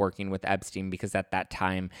actually be working with Epstein because at that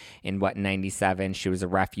time in 97, she was a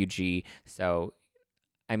refugee. So,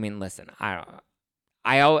 I mean, listen,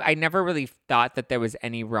 I never really thought that there was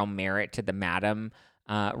any real merit to the Madam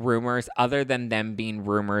rumors other than them being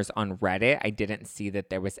rumors on Reddit. I didn't see that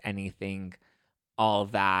there was anything all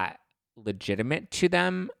that legitimate to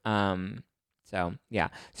them. So, yeah.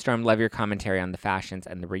 Storm, love your commentary on the fashions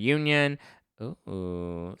and the reunion.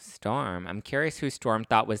 Ooh, Storm. I'm curious who Storm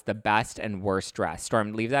thought was the best and worst dressed.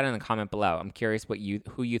 Storm, leave that in the comment below. I'm curious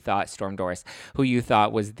who you thought, Storm Doris, who you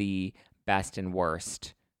thought was the best and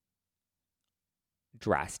worst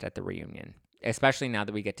dressed at the reunion, especially now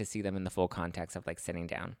that we get to see them in the full context of like sitting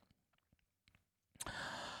down.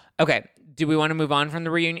 Okay, do we want to move on from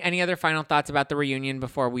the reunion? Any other final thoughts about the reunion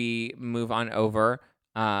before we move on over?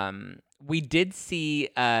 We did see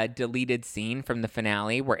a deleted scene from the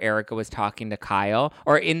finale where Erica was talking to Kyle,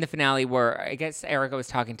 or in the finale where I guess Erica was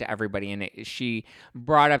talking to everybody, and she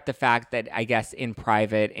brought up the fact that I guess in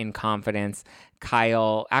private, in confidence,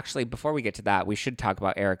 Kyle, actually, before we get to that, we should talk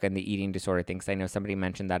about Erica and the eating disorder thing, because I know somebody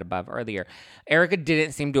mentioned that above earlier. Erica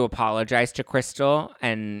didn't seem to apologize to Crystal,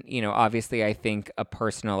 and, obviously I think a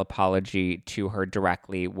personal apology to her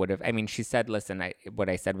directly would have, she said, listen, what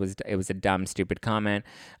I said was, it was a dumb, stupid comment.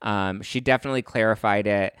 She definitely clarified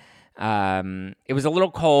it. It was a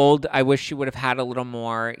little cold. I wish she would have had a little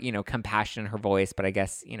more, compassion in her voice, but I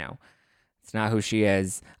guess, it's not who she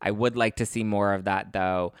is. I would like to see more of that,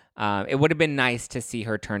 though. It would have been nice to see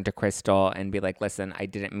her turn to Crystal and be like, listen, I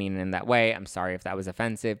didn't mean it in that way. I'm sorry if that was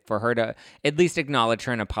offensive. For her to at least acknowledge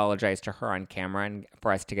her and apologize to her on camera and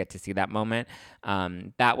for us to get to see that moment,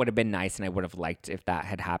 that would have been nice, and I would have liked if that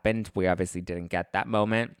had happened. We obviously didn't get that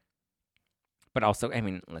moment. But also,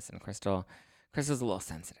 listen, Crystal's a little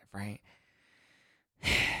sensitive, right?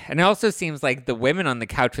 And it also seems like the women on the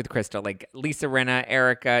couch with Crystal, like Lisa Rinna,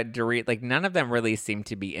 Erica, Dorit, like none of them really seemed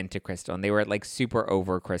to be into Crystal. And they were like super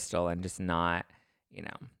over Crystal and just not,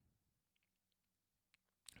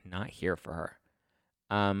 not here for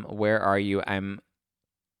her. Where are you? I'm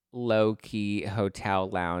low-key hotel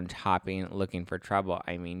lounge hopping, looking for trouble.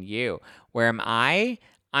 You. Where am I?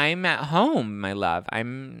 I'm at home, my love.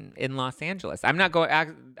 I'm in Los Angeles. I'm not going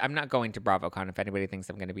to BravoCon. If anybody thinks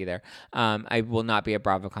I'm going to be there, I will not be at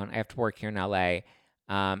BravoCon. I have to work here in LA.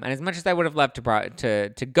 And as much as I would have loved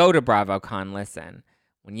to go to BravoCon, listen,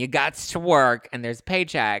 when you got to work and there's a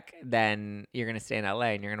paycheck, then you're going to stay in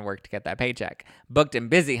LA and you're going to work to get that paycheck. Booked and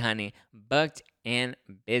busy, honey. Booked and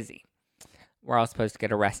busy. We're all supposed to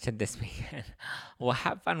get arrested this weekend. Well,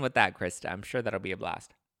 have fun with that, Krista. I'm sure that'll be a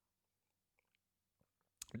blast.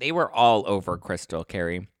 They were all over Crystal,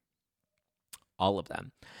 Carrie. All of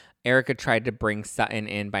them. Erica tried to bring Sutton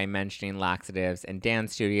in by mentioning laxatives and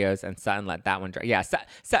dance studios, and Sutton let that one dry. Yeah,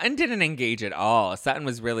 Sutton didn't engage at all. Sutton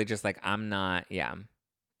was really just like, I'm not, yeah.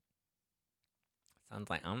 Sounds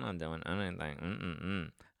like, I'm not doing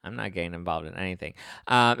anything. I'm not getting involved in anything.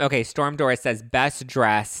 Okay, Storm Doris says, best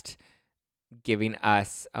dressed, giving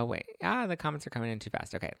us, the comments are coming in too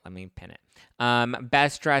fast. Okay, let me pin it.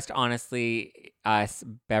 Best dressed, honestly, us,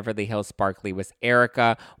 Beverly Hills Sparkly was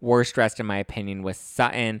Erica. Worst dressed, in my opinion, was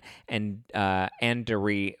Sutton and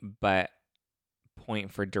Dorit, but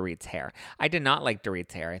point for Dorit's hair. I did not like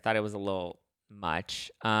Dorit's hair. I thought it was a little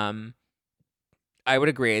much. I would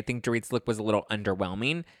agree. I think Dorit's look was a little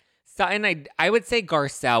underwhelming. Sutton, I would say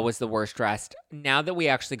Garcelle was the worst dressed. Now that we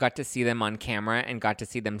actually got to see them on camera and got to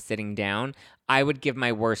see them sitting down, I would give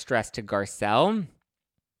my worst dress to Garcelle.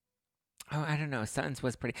 Oh, I don't know. Sutton's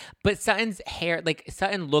was pretty. But Sutton's hair, like,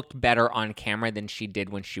 Sutton looked better on camera than she did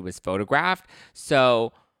when she was photographed.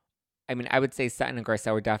 So, I mean, I would say Sutton and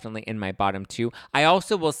Garcelle were definitely in my bottom 2. I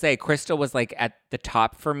also will say Crystal was like at the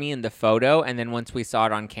top for me in the photo. And then once we saw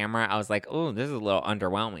it on camera, I was like, oh, this is a little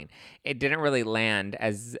underwhelming. It didn't really land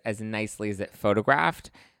as nicely as it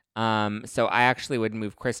photographed. So I actually would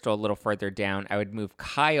move Crystal a little further down. I would move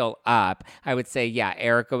Kyle up. I would say, yeah,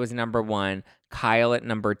 Erica was number 1, Kyle at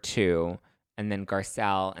number 2, and then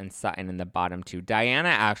Garcelle and Sutton in the bottom 2. Diana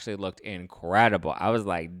actually looked incredible. I was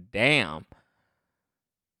like, damn.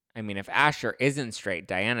 I mean, if Asher isn't straight,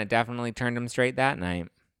 Diana definitely turned him straight that night.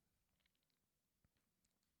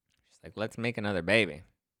 She's like, let's make another baby.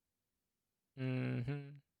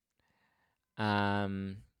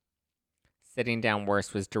 Sitting down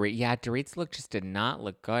worst was Dorit. Yeah, Dorit's look just did not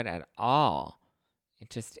look good at all.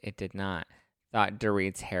 It did not. Thought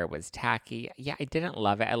Dorit's hair was tacky. Yeah, I didn't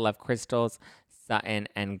love it. I love Crystal's, Sutton,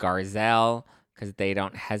 and Garcelle because they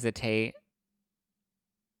don't hesitate.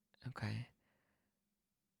 Okay.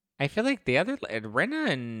 I feel like the other, Rinna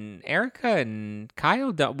and Erica and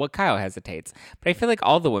Kyle don't, well, Kyle hesitates. But I feel like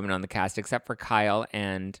all the women on the cast, except for Kyle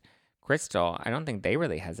and Crystal, I don't think they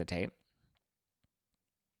really hesitate.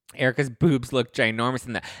 Erica's boobs look ginormous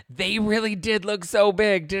in that. They really did look so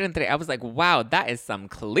big, didn't they? I was like, wow, that is some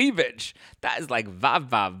cleavage. That is like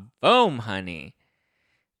va-va-boom, honey.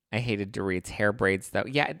 I hated Dorit's hair braids, though.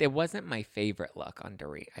 Yeah, it wasn't my favorite look on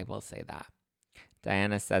Dorit. I will say that.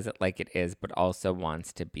 Diana says it like it is, but also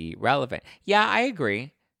wants to be relevant. Yeah, I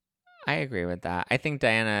agree. I agree with that. I think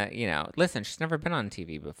Diana, listen, she's never been on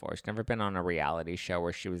TV before. She's never been on a reality show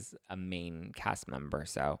where she was a main cast member.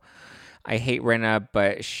 So I hate Rinna,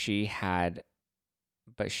 but she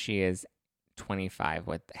is 25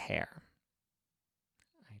 with the hair.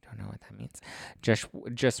 I don't know what that means.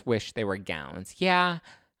 Just wish they were gowns. Yeah,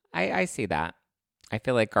 I see that. I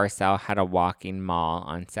feel like Garcelle had a walking mall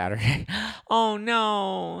on Saturday. Oh,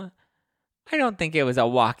 no. I don't think it was a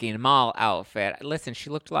walking mall outfit. Listen, she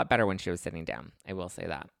looked a lot better when she was sitting down. I will say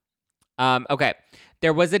that. Okay.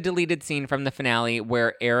 There was a deleted scene from the finale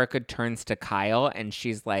where Erica turns to Kyle and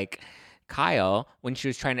she's like, Kyle, when she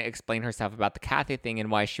was trying to explain herself about the Kathy thing and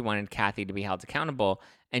why she wanted Kathy to be held accountable.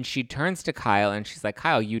 And she turns to Kyle and she's like,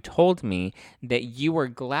 Kyle, you told me that you were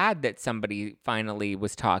glad that somebody finally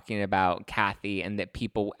was talking about Kathy and that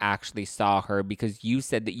people actually saw her because you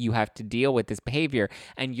said that you have to deal with this behavior.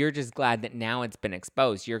 And you're just glad that now it's been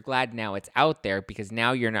exposed. You're glad now it's out there because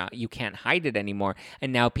now you can't hide it anymore.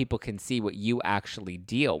 And now people can see what you actually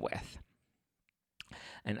deal with.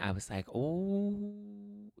 And I was like, oh,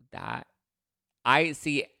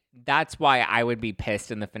 that's why I would be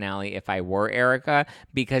pissed in the finale if I were Erica,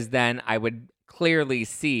 because then I would clearly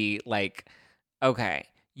see, like, okay,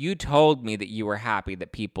 you told me that you were happy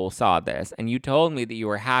that people saw this, and you told me that you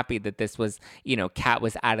were happy that this was, Kat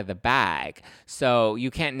was out of the bag. So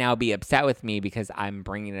you can't now be upset with me because I'm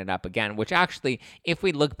bringing it up again, which actually, if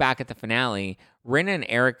we look back at the finale, Rinna and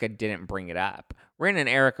Erica didn't bring it up. Rinna and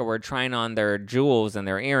Erica were trying on their jewels and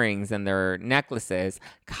their earrings and their necklaces.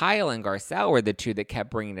 Kyle and Garcelle were the two that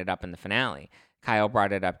kept bringing it up in the finale. Kyle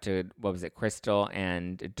brought it up to, Crystal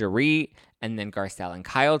and Dorit, and then Garcelle and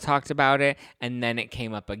Kyle talked about it, and then it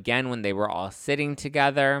came up again when they were all sitting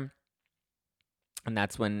together. And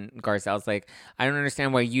that's when Garcelle's like, I don't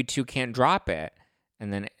understand why you two can't drop it.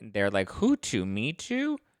 And then they're like, who two? Me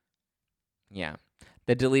too? Yeah.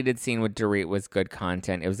 The deleted scene with Dorit was good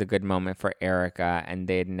content. It was a good moment for Erica, and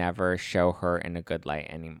they'd never show her in a good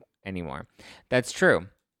light anymore. That's true.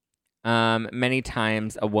 Many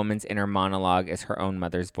times a woman's inner monologue is her own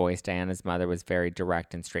mother's voice. Diana's mother was very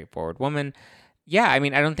direct and straightforward woman. Yeah, I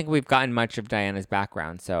mean, I don't think we've gotten much of Diana's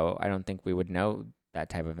background, so I don't think we would know that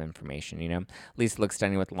type of information, Lisa looks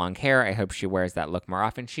stunning with long hair. I hope she wears that look more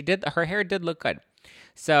often. Her hair did look good.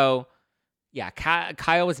 So, yeah,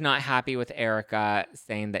 Kyle was not happy with Erica,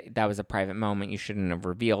 saying that was a private moment. You shouldn't have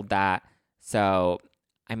revealed that. So,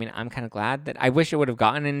 I mean, I'm kind of glad that I wish it would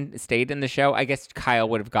have stayed in the show. I guess Kyle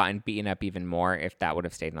would have gotten beaten up even more if that would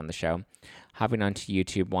have stayed on the show. Hopping onto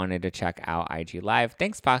YouTube, wanted to check out IG Live.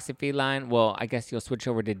 Thanks, Foxy Feline. Well, I guess you'll switch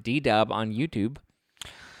over to D-Dub on YouTube.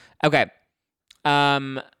 Okay.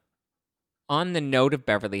 On the note of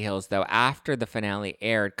Beverly Hills, though, after the finale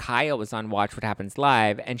aired, Kyle was on Watch What Happens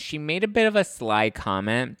Live, and she made a bit of a sly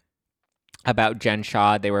comment about Jen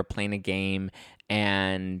Shah. They were playing a game,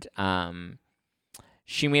 and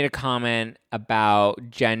she made a comment about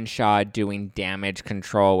Jen Shah doing damage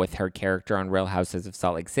control with her character on Real Houses of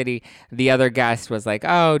Salt Lake City. The other guest was like,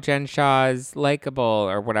 oh, Jen Shah is likable,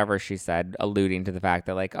 or whatever she said, alluding to the fact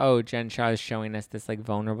that, like, oh, Jen Shah is showing us this, like,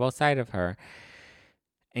 vulnerable side of her.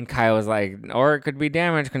 And Kyle was like, or it could be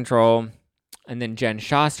damage control. And then Jen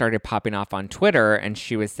Shah started popping off on Twitter, and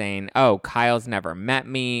she was saying, oh, Kyle's never met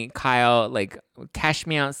me. Kyle, like, cash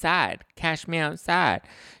me outside. Cash me outside.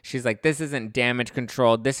 She's like, this isn't damage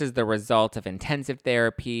control. This is the result of intensive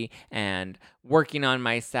therapy and working on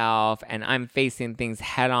myself. And I'm facing things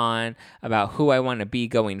head on about who I want to be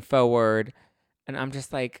going forward. And I'm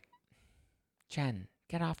just like, Jen,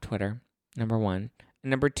 get off Twitter, number one.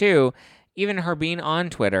 And number two, even her being on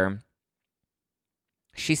Twitter,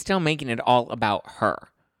 she's still making it all about her.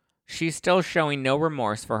 She's still showing no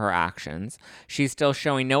remorse for her actions. She's still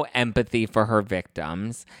showing no empathy for her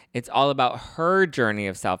victims. It's all about her journey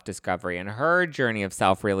of self-discovery and her journey of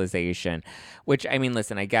self-realization, which, I mean,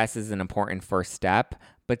 listen, I guess is an important first step,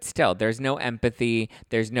 but still, there's no empathy.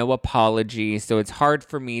 There's no apology. So it's hard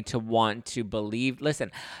for me to want to believe.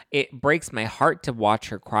 Listen, it breaks my heart to watch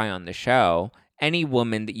her cry on the show. Any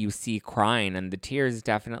woman that you see crying, and the tears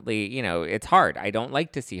definitely, you know, it's hard. I don't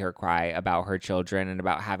like to see her cry about her children and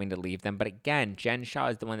about having to leave them. But again, Jen Shah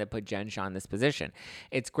is the one that put Jen Shah in this position.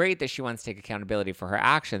 It's great that she wants to take accountability for her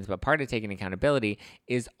actions, but part of taking accountability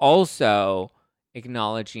is also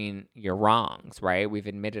acknowledging your wrongs, right? We've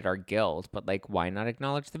admitted our guilt, but like, why not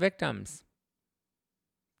acknowledge the victims?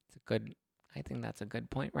 I think that's a good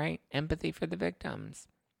point, right? Empathy for the victims.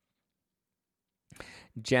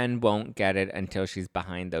 Jen won't get it until she's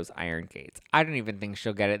behind those iron gates. I don't even think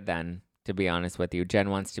she'll get it then, to be honest with you. Jen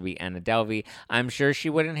wants to be Anna Delvey. I'm sure she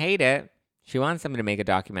wouldn't hate it. She wants someone to make a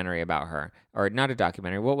documentary about her. Or not a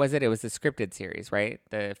documentary. What was it? It was a scripted series, right?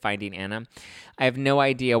 The Finding Anna. I have no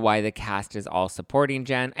idea why the cast is all supporting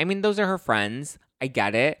Jen. I mean, those are her friends. I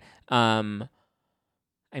get it. I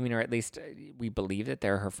mean, or at least we believe that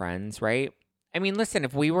they're her friends, right? I mean, listen,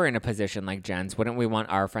 if we were in a position like Jen's, wouldn't we want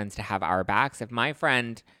our friends to have our backs? If my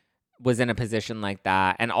friend was in a position like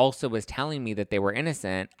that and also was telling me that they were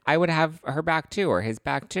innocent, I would have her back too, or his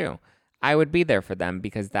back too. I would be there for them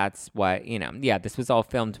because that's what, you know, yeah, this was all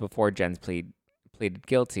filmed before Jen's pleaded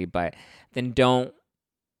guilty, but then don't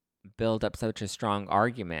build up such a strong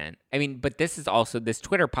argument. I mean, but this is also, this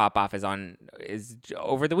Twitter pop-off is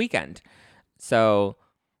over the weekend. So,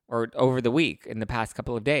 or over the week in the past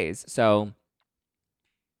couple of days. So,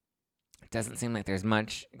 doesn't seem like there's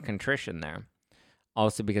much contrition there.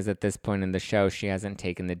 Also because at this point in the show, she hasn't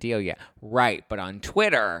taken the deal yet. Right, but on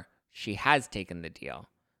Twitter, she has taken the deal.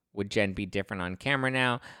 Would Jen be different on camera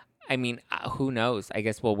now? I mean, who knows? I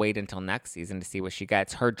guess we'll wait until next season to see what she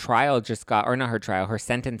gets. Her trial just got, or not her trial, her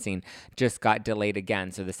sentencing just got delayed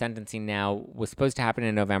again. So the sentencing now was supposed to happen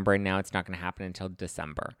in November, and now it's not going to happen until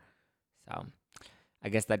December. So I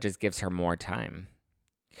guess that just gives her more time.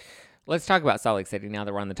 Let's talk about Salt Lake City now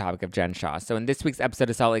that we're on the topic of Jen Shah. So in this week's episode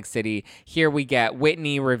of Salt Lake City, here we get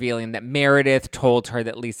Whitney revealing that Meredith told her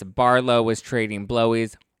that Lisa Barlow was trading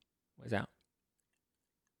Blowies. What was that?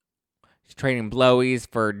 She's trading Blowies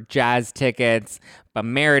for jazz tickets. But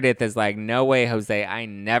Meredith is like, no way, Jose. I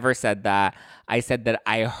never said that. I said that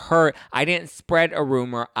I heard. I didn't spread a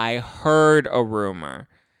rumor. I heard a rumor.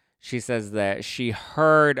 She says that she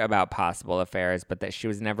heard about possible affairs, but that she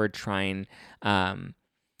was never trying...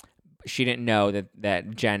 she didn't know that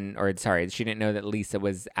she didn't know that Lisa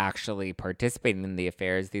was actually participating in the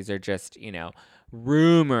affairs. These are just, you know,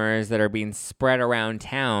 rumors that are being spread around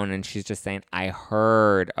town. And she's just saying, I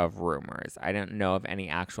heard of rumors. I don't know of any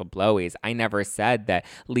actual blowies. I never said that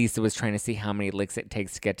Lisa was trying to see how many licks it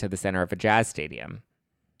takes to get to the center of a jazz stadium.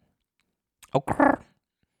 Okay.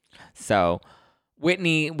 So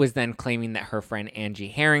Whitney was then claiming that her friend Angie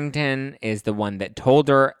Harrington is the one that told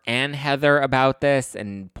her and Heather about this,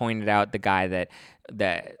 and pointed out the guy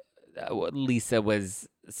that Lisa was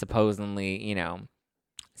supposedly, you know,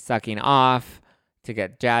 sucking off to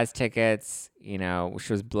get jazz tickets. You know,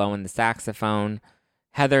 she was blowing the saxophone.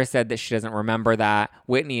 Heather said that she doesn't remember that.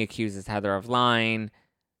 Whitney accuses Heather of lying.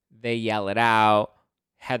 They yell it out.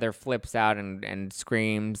 Heather flips out and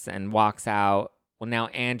screams and walks out. Well, now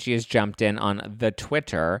Angie has jumped in on the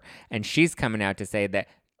Twitter, and she's coming out to say that,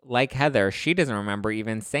 like Heather, she doesn't remember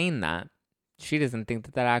even saying that. She doesn't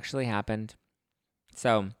think that actually happened.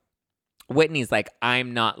 So Whitney's like,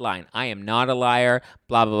 I'm not lying. I am not a liar,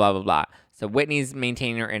 blah, blah, blah, blah, blah. So Whitney's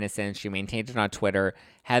maintaining her innocence. She maintains it on Twitter.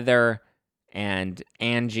 Heather and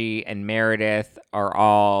Angie and Meredith are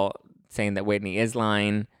all saying that Whitney is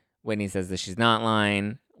lying. Whitney says that she's not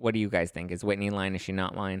lying. What do you guys think? Is Whitney lying? Is she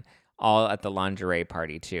not lying? All at the lingerie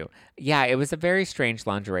party, too. Yeah, it was a very strange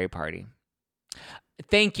lingerie party.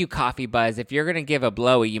 Thank you, Coffee Buzz. If you're going to give a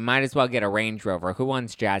blowy, you might as well get a Range Rover. Who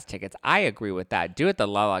wants jazz tickets? I agree with that. Do it the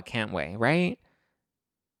La La Kent way, right?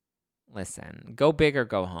 Listen, go big or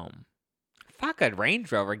go home. Fuck a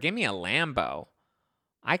Range Rover. Give me a Lambo.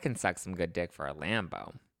 I can suck some good dick for a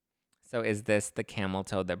Lambo. So is this the camel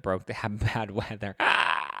toe that broke the bad weather?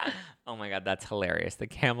 Oh my God, that's hilarious. The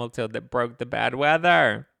camel toe that broke the bad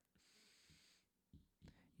weather.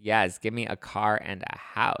 Yes, give me a car and a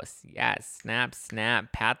house. Yes, snap,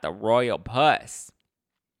 snap, pat the royal puss.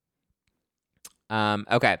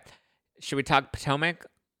 Okay. Should we talk Potomac?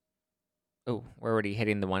 Oh, we're already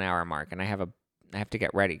hitting the 1 hour mark, and I have to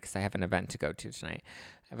get ready because I have an event to go to tonight.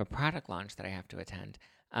 I have a product launch that I have to attend.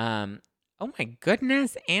 Oh my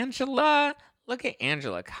goodness, Angela. Look at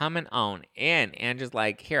Angela coming on in. Angela's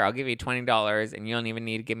like, here, I'll give you $20 and you don't even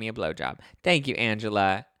need to give me a blowjob. Thank you,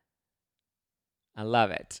 Angela. I love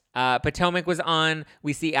it. Potomac was on.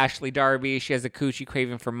 We see Ashley Darby. She has a coochie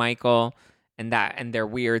craving for Michael and their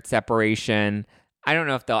weird separation. I don't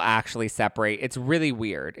know if they'll actually separate. It's really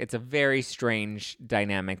weird. It's a very strange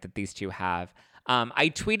dynamic that these two have. I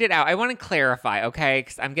tweeted out, I want to clarify, okay,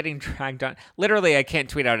 because I'm getting dragged on. Literally, I can't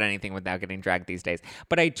tweet out anything without getting dragged these days.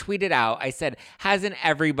 But I tweeted out, I said, hasn't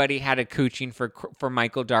everybody had a cooching for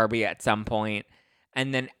Michael Darby at some point?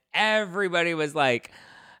 And then everybody was like,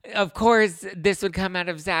 of course, this would come out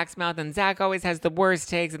of Zach's mouth, and Zach always has the worst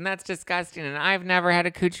takes, and that's disgusting, and I've never had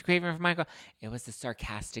a coochie craving for Michael. It was a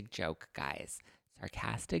sarcastic joke, guys.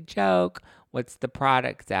 Sarcastic joke. What's the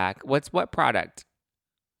product, Zach? What product?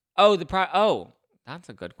 Oh, oh, that's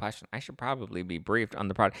a good question. I should probably be briefed on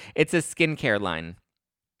the product. It's a skincare line.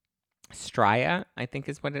 Straya, I think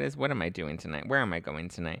is what it is. What am I doing tonight? Where am I going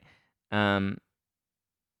tonight? Why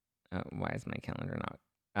is my calendar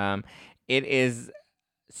not? It is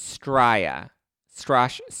Straya.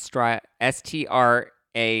 Straya. Stratia.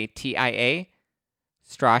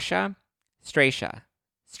 Strasha. Stratia.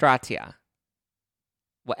 Stratia.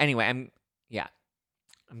 Well, anyway, I'm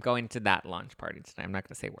going to that launch party tonight. I'm not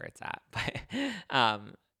going to say where it's at, but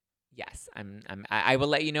yes, I will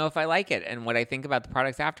let you know if I like it and what I think about the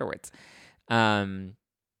products afterwards. But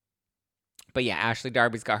yeah, Ashley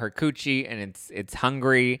Darby's got her coochie and it's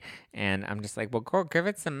hungry, and I'm just like, well, girl, give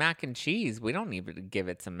it some mac and cheese. We don't need to give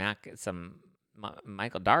it some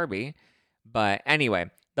Michael Darby. But anyway,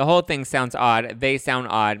 the whole thing sounds odd. They sound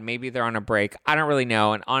odd. Maybe they're on a break. I don't really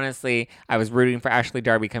know. And honestly, I was rooting for Ashley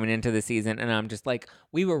Darby coming into the season, and I'm just like,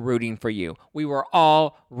 we were rooting for you. We were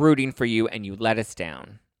all rooting for you, and you let us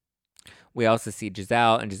down. We also see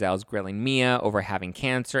Giselle, and Giselle's grilling Mia over having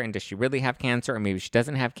cancer, and does she really have cancer, or maybe she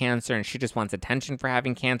doesn't have cancer, and she just wants attention for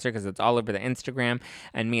having cancer because it's all over the Instagram,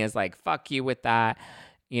 and Mia's like, fuck you with that.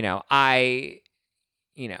 You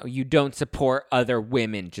don't support other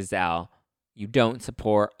women, Giselle. You don't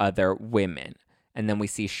support other women. And then we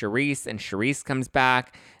see Charisse, and Charisse comes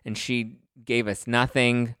back, and she gave us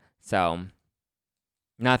nothing. So,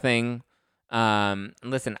 nothing.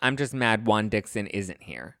 Listen, I'm just mad Juan Dixon isn't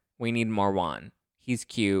here. We need more Juan. He's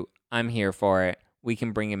cute. I'm here for it. We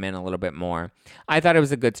can bring him in a little bit more. I thought it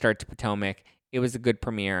was a good start to Potomac. It was a good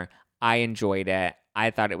premiere. I enjoyed it.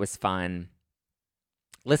 I thought it was fun.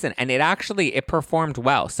 Listen, and it performed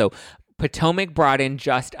well. So Potomac brought in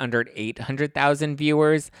just under 800,000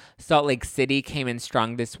 viewers. Salt Lake City came in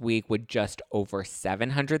strong this week with just over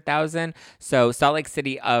 700,000. So Salt Lake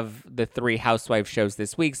City, of the 3 housewife shows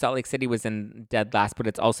this week, Salt Lake City was in dead last, but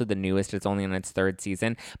it's also the newest. It's only in its 3rd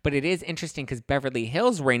season. But it is interesting because Beverly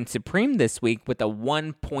Hills reigned supreme this week with a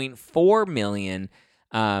 1.4 million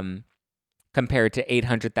compared to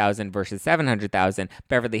 800,000 versus 700,000.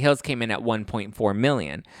 Beverly Hills came in at 1.4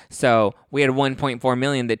 million. So we had 1.4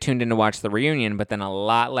 million that tuned in to watch the reunion, but then a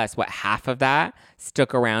lot less, half of that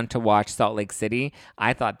stuck around to watch Salt Lake City.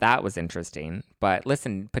 I thought that was interesting. But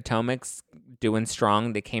listen, Potomac's doing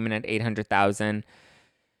strong. They came in at 800,000.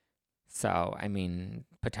 So, I mean,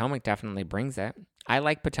 Potomac definitely brings it. I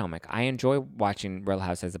like Potomac. I enjoy watching Real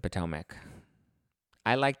Housewives of Potomac.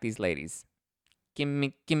 I like these ladies. Give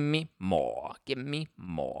me more. Give me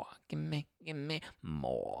more. Give me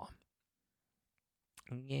more.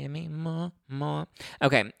 Give me more.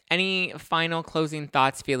 Okay. Any final closing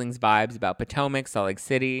thoughts, feelings, vibes about Potomac, Salt Lake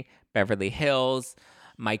City, Beverly Hills,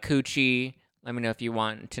 my coochie? Let me know if you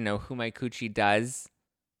want to know who my coochie does.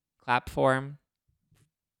 Clap for him.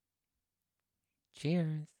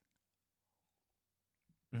 Cheers.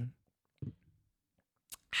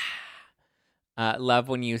 Love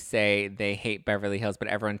when you say they hate Beverly Hills, but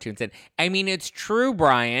everyone tunes in. I mean, it's true,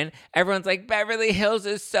 Brian. Everyone's like, Beverly Hills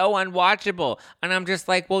is so unwatchable. And I'm just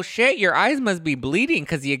like, well, shit, your eyes must be bleeding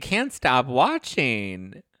because you can't stop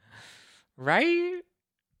watching. Right?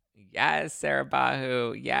 Yes, Sarah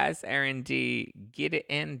Bahu. Yes, Aaron D. Get it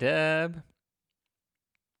in, dub.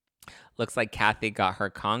 Looks like Kathy got her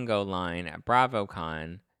Congo line at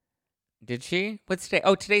BravoCon. Did she? What's today?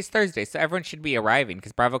 Oh, today's Thursday, so everyone should be arriving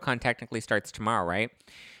because BravoCon technically starts tomorrow, right?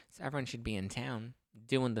 So everyone should be in town.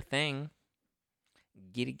 doing the thing.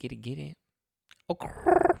 Get it, get it, get it. Okay.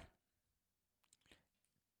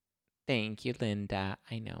 Thank you, Linda.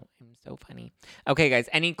 I know, I'm so funny. Okay, guys,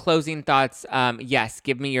 any closing thoughts? Yes,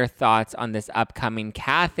 give me your thoughts on this upcoming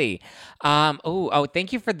Kathy.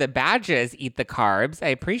 Thank you for the badges. Eat the carbs. I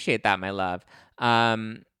appreciate that, my love.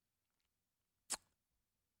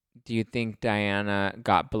 Do you think Diana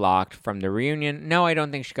got blocked from the reunion? No, I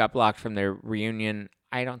don't think she got blocked from the reunion.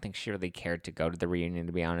 I don't think she really cared to go to the reunion,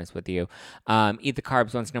 to be honest with you. Eat the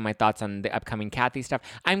Carbs wants to know my thoughts on the upcoming Kathy stuff.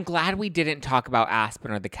 I'm glad we didn't talk about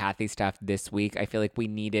Aspen or the Kathy stuff this week. I feel like we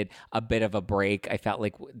needed a bit of a break. I felt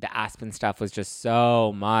like the Aspen stuff was just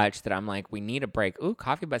so much that I'm like, we need a break. Ooh,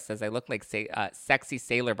 Coffee Bus says I look like sexy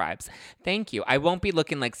sailor vibes. Thank you. I won't be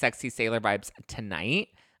looking like sexy sailor vibes tonight.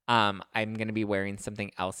 I'm going to be wearing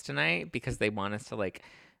something else tonight because they want us to like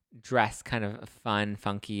dress kind of fun,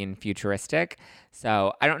 funky, and futuristic.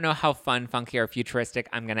 So I don't know how fun, funky, or futuristic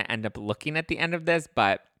I'm going to end up looking at the end of this,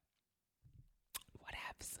 but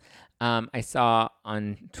whatevs. I saw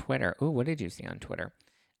on Twitter. Ooh, what did you see on Twitter?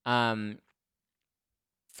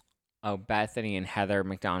 Bethany and Heather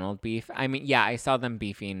McDonald beef. I mean, yeah, I saw them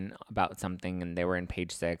beefing about something and they were in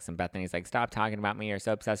page 6 and Bethany's like, stop talking about me. You're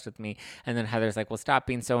so obsessed with me. And then Heather's like, well, stop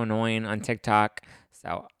being so annoying on TikTok.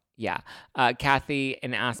 So yeah. Kathy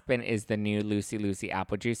and Aspen is the new Lucy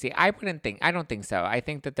Apple Juicy. I don't think so. I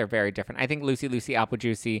think that they're very different. I think Lucy Apple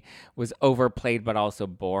Juicy was overplayed, but also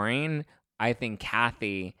boring. I think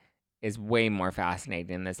Kathy is way more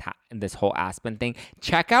fascinating in this whole Aspen thing.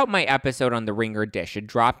 Check out my episode on the Ringer Dish. It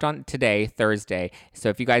dropped on today, Thursday. So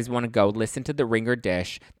if you guys want to go listen to the Ringer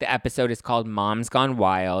Dish, the episode is called Mom's Gone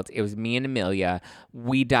Wild. It was me and Amelia.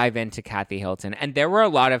 We dive into Kathy Hilton. And there were a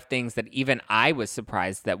lot of things that even I was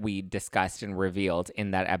surprised that we discussed and revealed in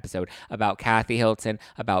that episode about Kathy Hilton,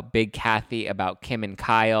 about Big Kathy, about Kim and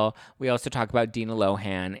Kyle. We also talk about Dina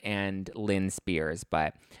Lohan and Lynn Spears.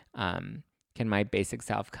 But, can my basic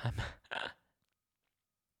self come?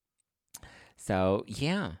 So,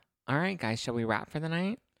 yeah. All right, guys. Shall we wrap for the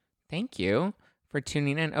night? Thank you for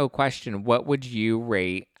tuning in. Oh, question. What would you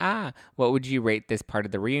rate? What would you rate this part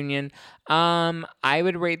of the reunion? I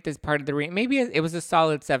would rate this part of the reunion. Maybe it was a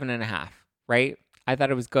solid 7.5, right? I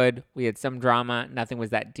thought it was good. We had some drama. Nothing was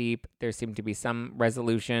that deep. There seemed to be some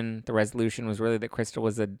resolution. The resolution was really that Crystal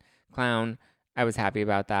was a clown. I was happy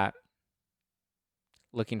about that.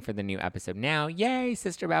 Looking for the new episode now. Yay,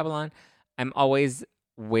 Sister Babylon. I'm always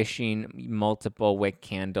wishing multiple wick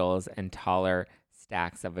candles and taller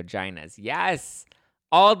stacks of vaginas. Yes,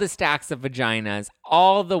 all the stacks of vaginas,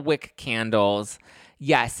 all the wick candles.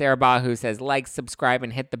 Yes, Sarah Bahu says, like, subscribe,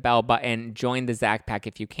 and hit the bell button. Join the Zach Pack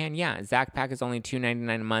if you can. Yeah, Zach Pack is only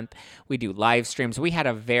 $2.99 a month. We do live streams. We had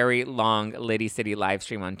a very long Liddy City live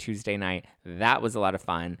stream on Tuesday night. That was a lot of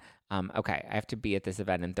fun. Okay, I have to be at this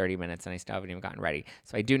event in 30 minutes and I still haven't even gotten ready.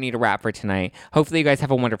 So I do need a wrap for tonight. Hopefully you guys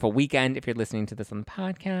have a wonderful weekend. If you're listening to this on the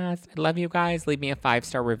podcast, I love you guys. Leave me a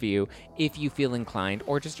 5-star review if you feel inclined,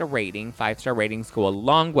 or just a rating. 5-star ratings go a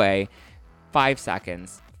long way. 5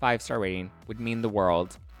 seconds. 5-star rating would mean the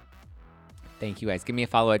world. Thank you guys. Give me a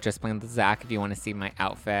follow at Just Plain with Zach if you want to see my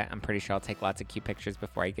outfit. I'm pretty sure I'll take lots of cute pictures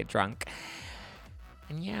before I get drunk.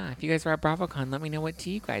 And yeah, if you guys were at BravoCon, let me know what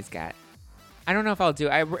tea you guys get. I don't know if I'll do.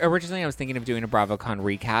 Originally I was thinking of doing a BravoCon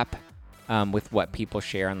recap with what people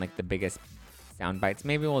share on like the biggest sound bites.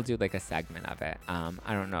 Maybe we'll do like a segment of it. I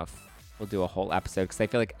don't know if we'll do a whole episode because I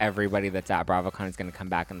feel like everybody that's at BravoCon is going to come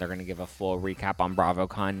back and they're going to give a full recap on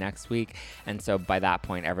BravoCon next week. And so by that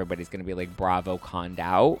point, everybody's going to be like BravoCon'd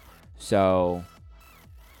out. So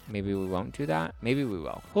maybe we won't do that. Maybe we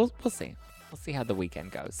will. We'll see. We'll see how the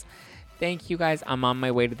weekend goes. Thank you, guys. I'm on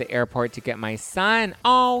my way to the airport to get my son.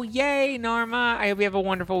 Oh, yay, Norma. I hope you have a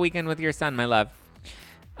wonderful weekend with your son, my love.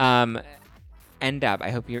 End up.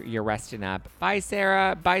 I hope you're resting up. Bye,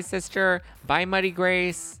 Sarah. Bye, sister. Bye, Muddy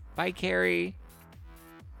Grace. Bye, Carrie.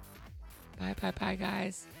 Bye,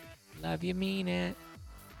 guys. Love you, mean it.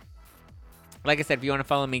 Like I said, if you want to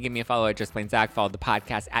follow me, give me a follow at Just Plain Zach. Follow the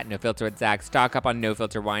podcast at No Filter with Zach. Stock up on No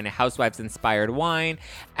Filter Wine, a Housewives-inspired wine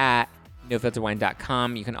at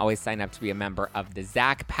NoFilterWine.com. You can always sign up to be a member of the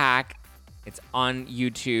Zach Pack. It's on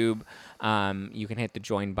YouTube. You can hit the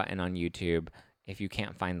join button on YouTube. If you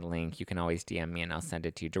can't find the link, you can always DM me and I'll send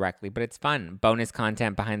it to you directly. But it's fun. Bonus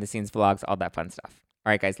content, behind the scenes vlogs, all that fun stuff.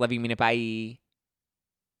 All right, guys. Love you. Mean it. Bye.